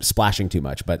wasn't splashing too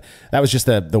much. But that was just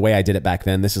the way I did it back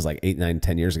then. This is like 8, 9,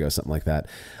 10 years ago, something like that.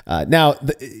 Now,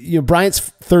 Bryant's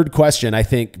third question, I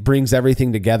think, brings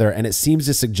everything together, and it seems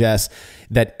to suggest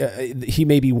that he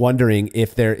may be wondering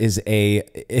if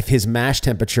if his mash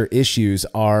temperature issues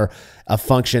are a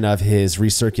function of his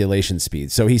recirculation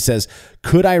speed. So he says,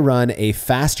 could I run a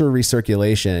faster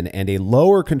recirculation and a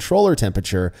lower controller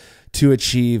temperature to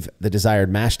achieve the desired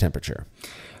mash temperature?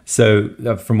 So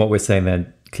from what we're saying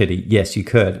then, clearly, yes, you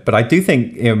could. But I do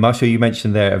think, Marshall, you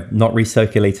mentioned there of not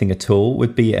recirculating at all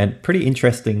would be a pretty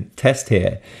interesting test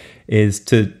here, is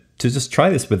to just try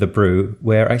this with a brew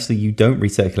where actually you don't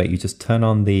recirculate. You just turn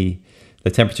on the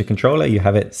temperature controller, you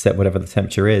have it set whatever the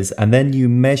temperature is, and then you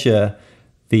measure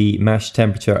the mash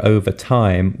temperature over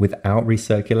time without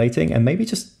recirculating, and maybe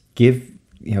just give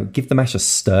the mash a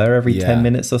stir every 10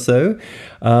 minutes or so,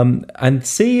 and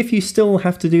see if you still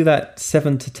have to do that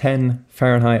 7 to 10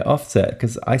 Fahrenheit offset,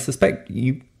 because I suspect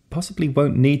you possibly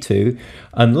won't need to,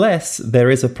 unless there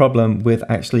is a problem with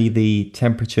actually the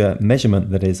temperature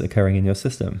measurement that is occurring in your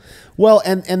system. Well,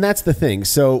 and that's the thing.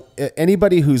 So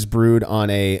anybody who's brewed on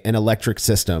an electric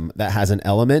system that has an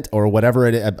element or whatever,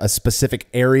 a specific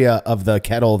area of the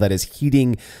kettle that is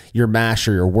heating your mash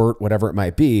or your wort, whatever it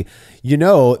might be, you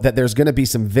know that there's going to be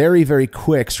some very, very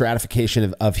quick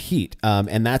stratification of heat.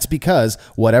 And that's because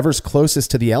whatever's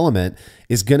closest to the element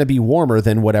is going to be warmer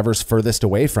than whatever's furthest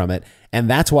away from it. And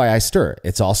that's why I stir.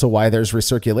 It's also why there's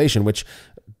recirculation, which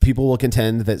people will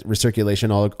contend that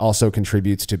recirculation also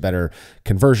contributes to better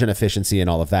conversion efficiency and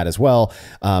all of that as well.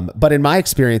 But in my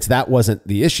experience, that wasn't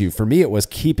the issue. For me, it was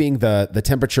keeping the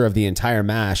temperature of the entire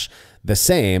mash the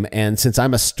same. And since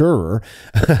I'm a stirrer,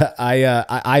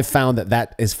 I found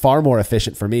that is far more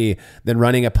efficient for me than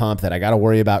running a pump that I got to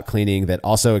worry about cleaning, that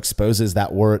also exposes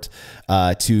that wort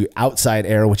to outside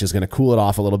air, which is going to cool it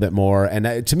off a little bit more.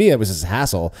 And to me, it was just a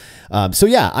hassle. So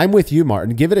yeah, I'm with you,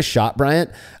 Martin. Give it a shot, Bryant.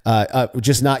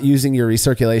 Just not using your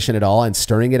recirculation at all and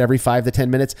stirring it every 5 to 10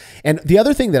 minutes. And the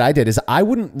other thing that I did is I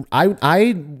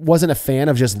wasn't a fan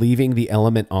of just leaving the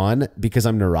element on because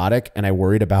I'm neurotic and I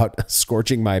worried about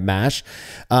scorching my mash.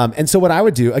 And so what I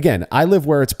would do, again, I live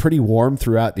where it's pretty warm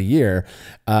throughout the year,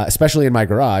 especially in my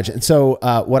garage. And so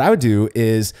what I would do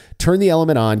is turn the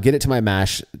element on, get it to my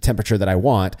mash temperature that I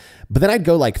want, but then I'd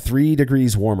go like 3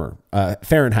 degrees warmer,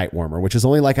 Fahrenheit warmer, which is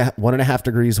only like 1.5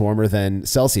 degrees warmer than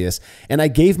Celsius. And I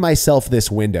gave myself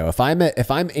this window. If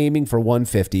I'm aiming for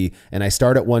 150 and I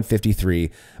start at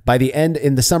 153, by the end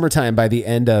in the summertime, by the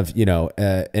end of,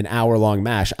 an hour long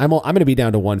mash, I'm going to be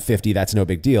down to 150. That's no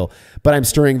big deal, but I'm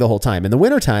stirring the whole time. In the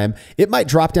wintertime, it might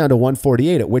drop down to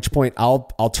 148, at which point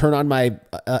I'll turn on my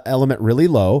element really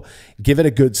low, give it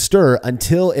a good stir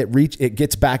until it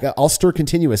gets back. I'll stir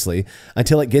continuously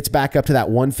until it gets back up to that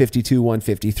 152,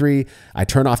 153. I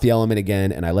turn off the element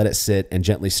again and I let it sit and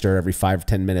gently stir every 5 or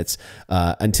 10 minutes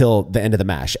until the end of the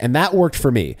mash. And that worked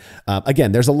for me.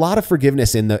 Again, there's a lot of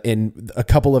forgiveness in a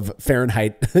couple of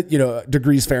Fahrenheit,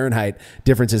 degrees Fahrenheit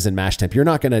differences in mash temp. You're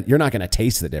not gonna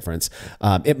taste the difference.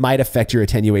 It might affect your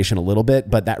attenuation a little bit,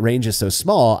 but that range is so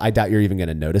small, I doubt you're even going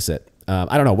to notice it.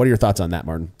 I don't know. What are your thoughts on that,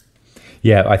 Martin?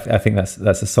 Yeah, I think that's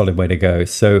a solid way to go.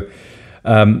 So,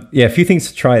 a few things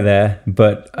to try there,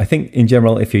 but I think in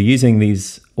general, if you're using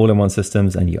these all-in-one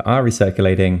systems and you are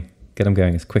recirculating, get them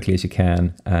going as quickly as you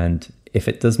can. And if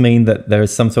it does mean that there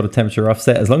is some sort of temperature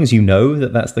offset, as long as you know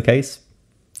that that's the case,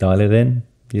 dial it in.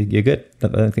 You're good. I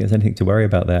don't think there's anything to worry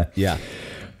about there. Yeah.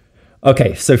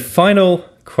 Okay, so final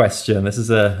question. This is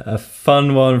a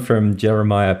fun one from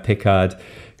Jeremiah Pickard,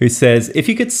 who says, if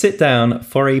you could sit down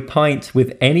for a pint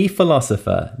with any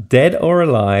philosopher, dead or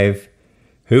alive,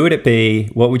 who would it be?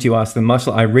 What would you ask them?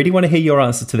 Marshall, I really want to hear your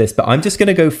answer to this, but I'm just going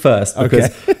to go first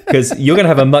because you're going to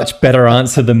have a much better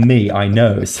answer than me, I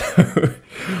know. So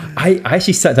I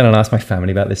actually sat down and asked my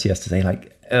family about this yesterday.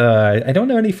 I don't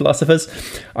know any philosophers.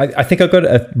 I think I've got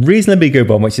a reasonably good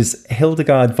one, which is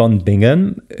Hildegard von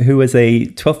Bingen, who was a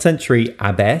 12th century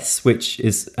abbess, which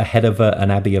is a head of an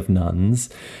abbey of nuns.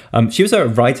 She was a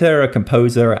writer, a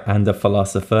composer, and a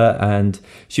philosopher, and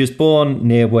she was born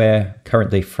near where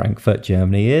currently Frankfurt,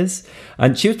 Germany is.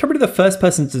 And she was probably the first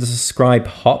person to describe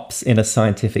hops in a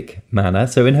scientific manner.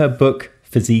 So in her book,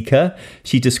 Physica,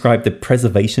 she described the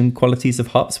preservation qualities of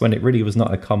hops when it really was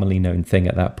not a commonly known thing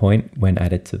at that point when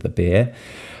added to the beer.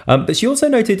 But she also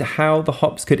noted how the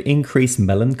hops could increase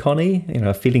melancholy,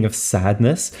 a feeling of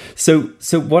sadness. So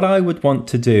what I would want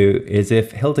to do is,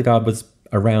 if Hildegard was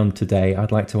around today,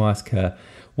 I'd like to ask her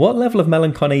what level of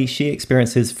melancholy she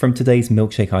experiences from today's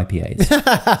milkshake IPAs.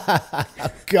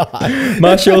 God.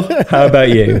 Marshall, how about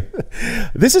you?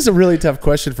 This is a really tough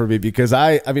question for me because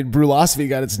I mean, Brulosophy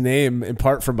got its name in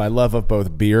part from my love of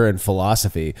both beer and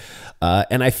philosophy.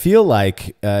 And I feel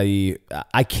like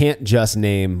I can't just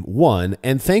name one.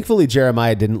 And thankfully,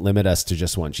 Jeremiah didn't limit us to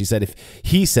just one. He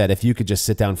said, if you could just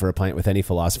sit down for a pint with any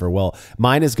philosopher, well,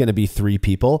 mine is going to be 3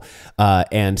 people.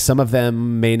 And some of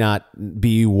them may not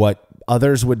be what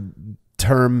others would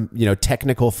term,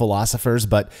 technical philosophers,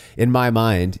 but in my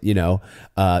mind,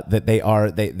 that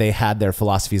they had their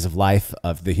philosophies of life,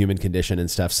 of the human condition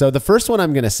and stuff. So the first one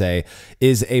I'm going to say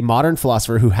is a modern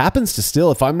philosopher who happens to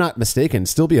still, if I'm not mistaken,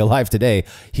 still be alive today.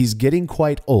 He's getting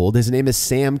quite old. His name is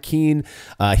Sam Keen.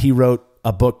 He wrote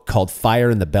a book called Fire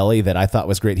in the Belly that I thought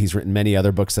was great. He's written many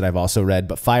other books that I've also read,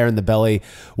 but Fire in the Belly,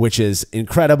 which is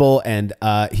incredible. And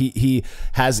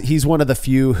he's one of the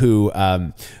few who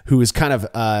has kind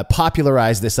of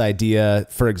popularized this idea,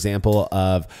 for example,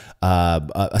 of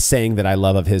a saying that I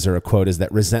love of his, or a quote, is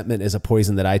that resentment is a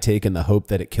poison that I take in the hope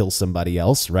that it kills somebody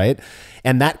else, right?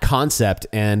 And that concept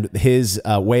and his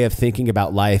way of thinking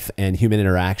about life and human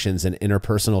interactions and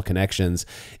interpersonal connections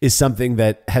is something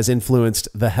that has influenced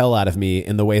the hell out of me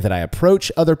in the way that I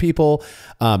approach other people.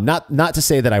 Not to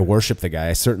say that I worship the guy.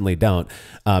 I certainly don't.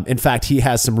 In fact, he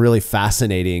has some really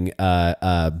fascinating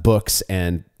books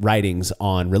and writings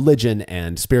on religion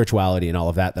and spirituality and all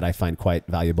of that I find quite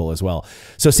valuable as well.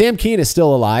 So Sam Keen is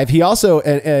still alive. He also,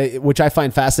 which I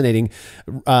find fascinating,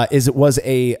 was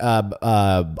a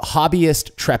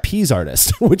hobbyist trapeze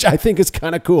artist, which I think is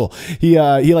kind of cool. He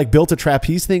like built a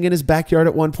trapeze thing in his backyard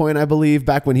at one point, I believe,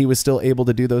 back when he was still able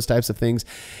to do those types of things.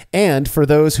 And for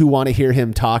those who want to hear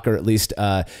him talk, or at least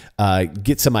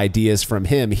get some ideas from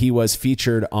him, he was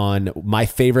featured on my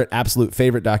absolute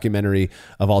favorite documentary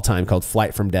of all time called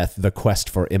Flight from Death, The Quest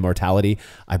for Immortality.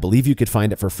 I believe you could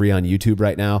find it for free on YouTube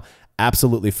right now.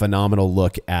 Absolutely phenomenal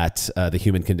look at the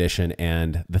human condition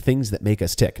and the things that make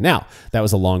us tick. Now, that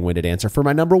was a long-winded answer for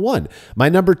my number one. My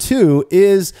number two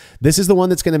is, this is the one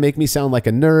that's going to make me sound like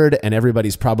a nerd, and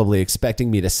everybody's probably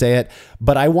expecting me to say it,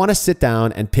 but I want to sit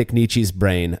down and pick Nietzsche's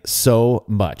brain so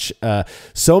much.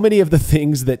 So many of the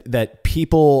things that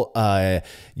people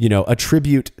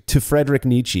attribute to Friedrich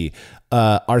Nietzsche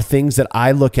are things that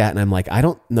I look at and I'm like, I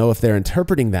don't know if they're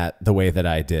interpreting that the way that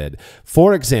I did.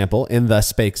 For example, in Thus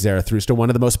Spake Zarathustra, one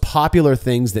of the most popular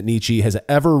things that Nietzsche has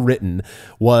ever written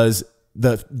was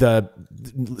the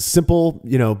simple,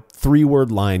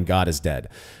 3-word line, God is dead.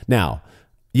 Now,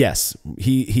 yes,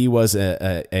 he was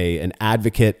an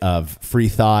advocate of free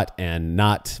thought and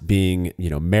not being,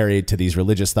 married to these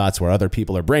religious thoughts where other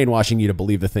people are brainwashing you to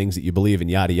believe the things that you believe and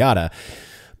yada, yada.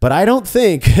 But I don't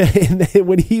think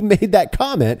when he made that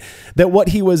comment that what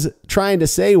he was trying to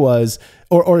say was,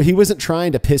 or he wasn't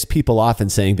trying to piss people off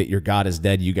and saying that your God is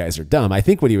dead, you guys are dumb. I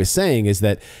think what he was saying is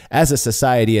that as a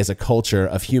society, as a culture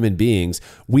of human beings,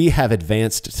 we have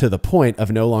advanced to the point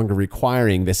of no longer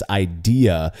requiring this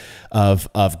idea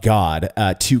of God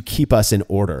to keep us in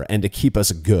order and to keep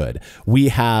us good. We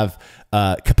have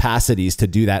capacities to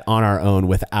do that on our own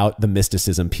without the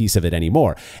mysticism piece of it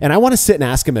anymore. And I want to sit and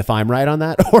ask him if I'm right on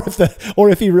that, or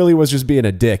if he really was just being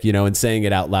a dick, and saying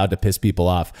it out loud to piss people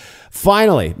off.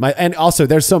 Finally, and also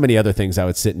there's so many other things I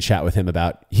would sit and chat with him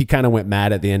about. He kind of went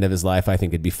mad at the end of his life. I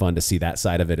think it'd be fun to see that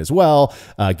side of it as well,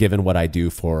 given what I do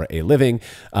for a living.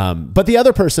 But the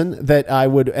other person that I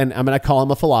would, and I'm going to call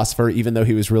him a philosopher, even though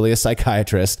he was really a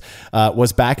psychiatrist,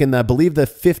 was back in I believe the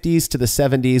 50s to the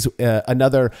 70s,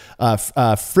 another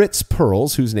Fritz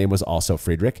Perls, whose name was also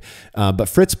Friedrich. But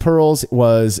Fritz Perls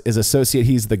is associated.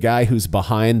 He's the guy who's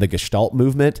behind the Gestalt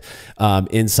movement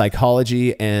in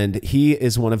psychology. And he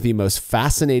is one of the most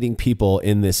fascinating people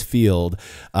in this field,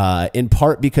 in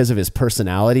part because of his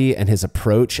personality and his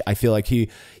approach. I feel like he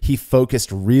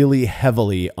focused really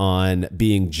heavily on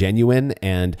being genuine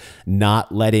and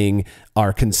not letting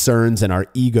our concerns and our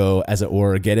ego, as it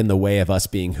were, get in the way of us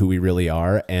being who we really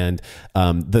are. And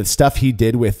the stuff he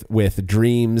did with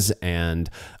dreams and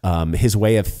his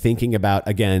way of thinking about,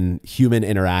 again, human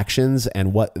interactions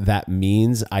and what that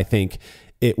means, I think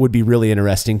it would be really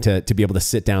interesting to be able to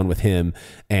sit down with him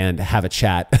and have a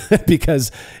chat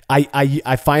because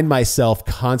I find myself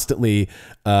constantly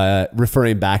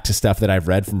referring back to stuff that I've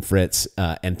read from Fritz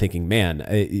and thinking, man,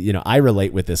 I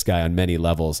relate with this guy on many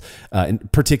levels,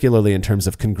 and particularly in terms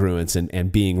of congruence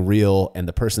and being real and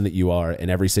the person that you are in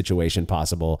every situation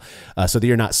possible, so that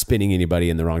you're not spinning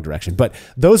anybody in the wrong direction. But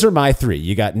those are my three.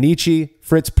 You got Nietzsche,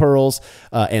 Fritz Perls,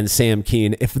 and Sam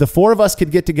Keen. If the four of us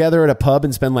could get together at a pub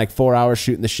and spend like 4 hours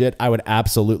shooting the shit, I would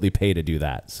absolutely pay to do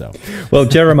that. So, well,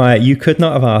 Jeremiah, you could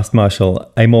not have asked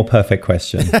Marshall a more perfect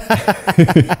question.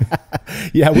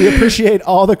 Yeah, we appreciate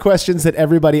all the questions that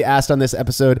everybody asked on this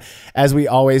episode, as we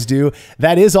always do.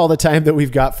 That is all the time that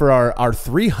we've got for our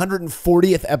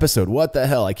 340th episode. What the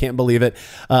hell? I can't believe it.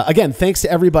 Again, thanks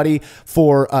to everybody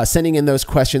for sending in those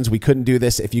questions. We couldn't do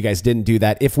this if you guys didn't do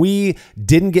that. If we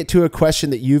didn't get to a question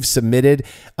that you've submitted,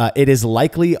 it is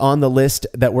likely on the list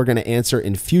that we're going to answer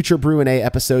in future Brü A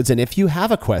episodes. And if you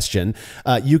have a question,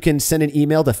 you can send an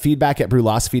email to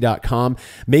feedback@brulosophy.com,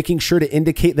 making sure to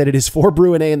indicate that it is for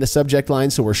Brü A in the subject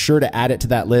line, so we're sure to add it to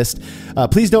that list.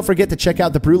 Please don't forget to check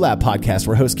out the Brew Lab podcast,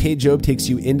 where host Kay Job takes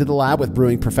you into the lab with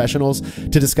brewing professionals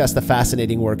to discuss the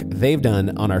fascinating work they've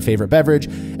done on our favorite beverage.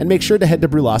 And make sure to head to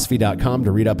brulosophy.com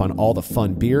to read up on all the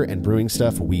fun beer and brewing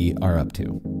stuff we are up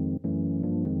to.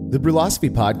 The Brülosophy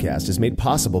podcast is made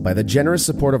possible by the generous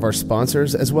support of our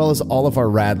sponsors as well as all of our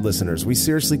rad listeners. We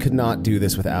seriously could not do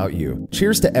this without you.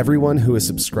 Cheers to everyone who has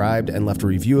subscribed and left a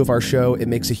review of our show. It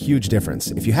makes a huge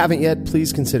difference. If you haven't yet,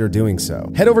 please consider doing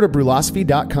so. Head over to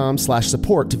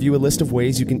brülosophy.com/support to view a list of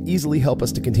ways you can easily help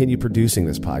us to continue producing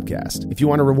this podcast. If you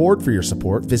want a reward for your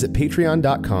support, visit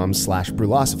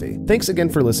patreon.com/brülosophy. Thanks again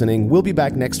for listening. We'll be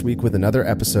back next week with another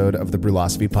episode of the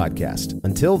Brülosophy podcast.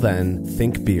 Until then,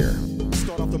 think beer.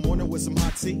 Start off the morning with some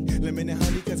hot tea, lemon and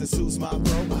honey, cause it suits my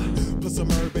bro. Put some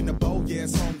herb in the bowl, yeah,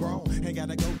 it's homegrown. Ain't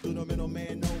gotta go through the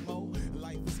middleman, no.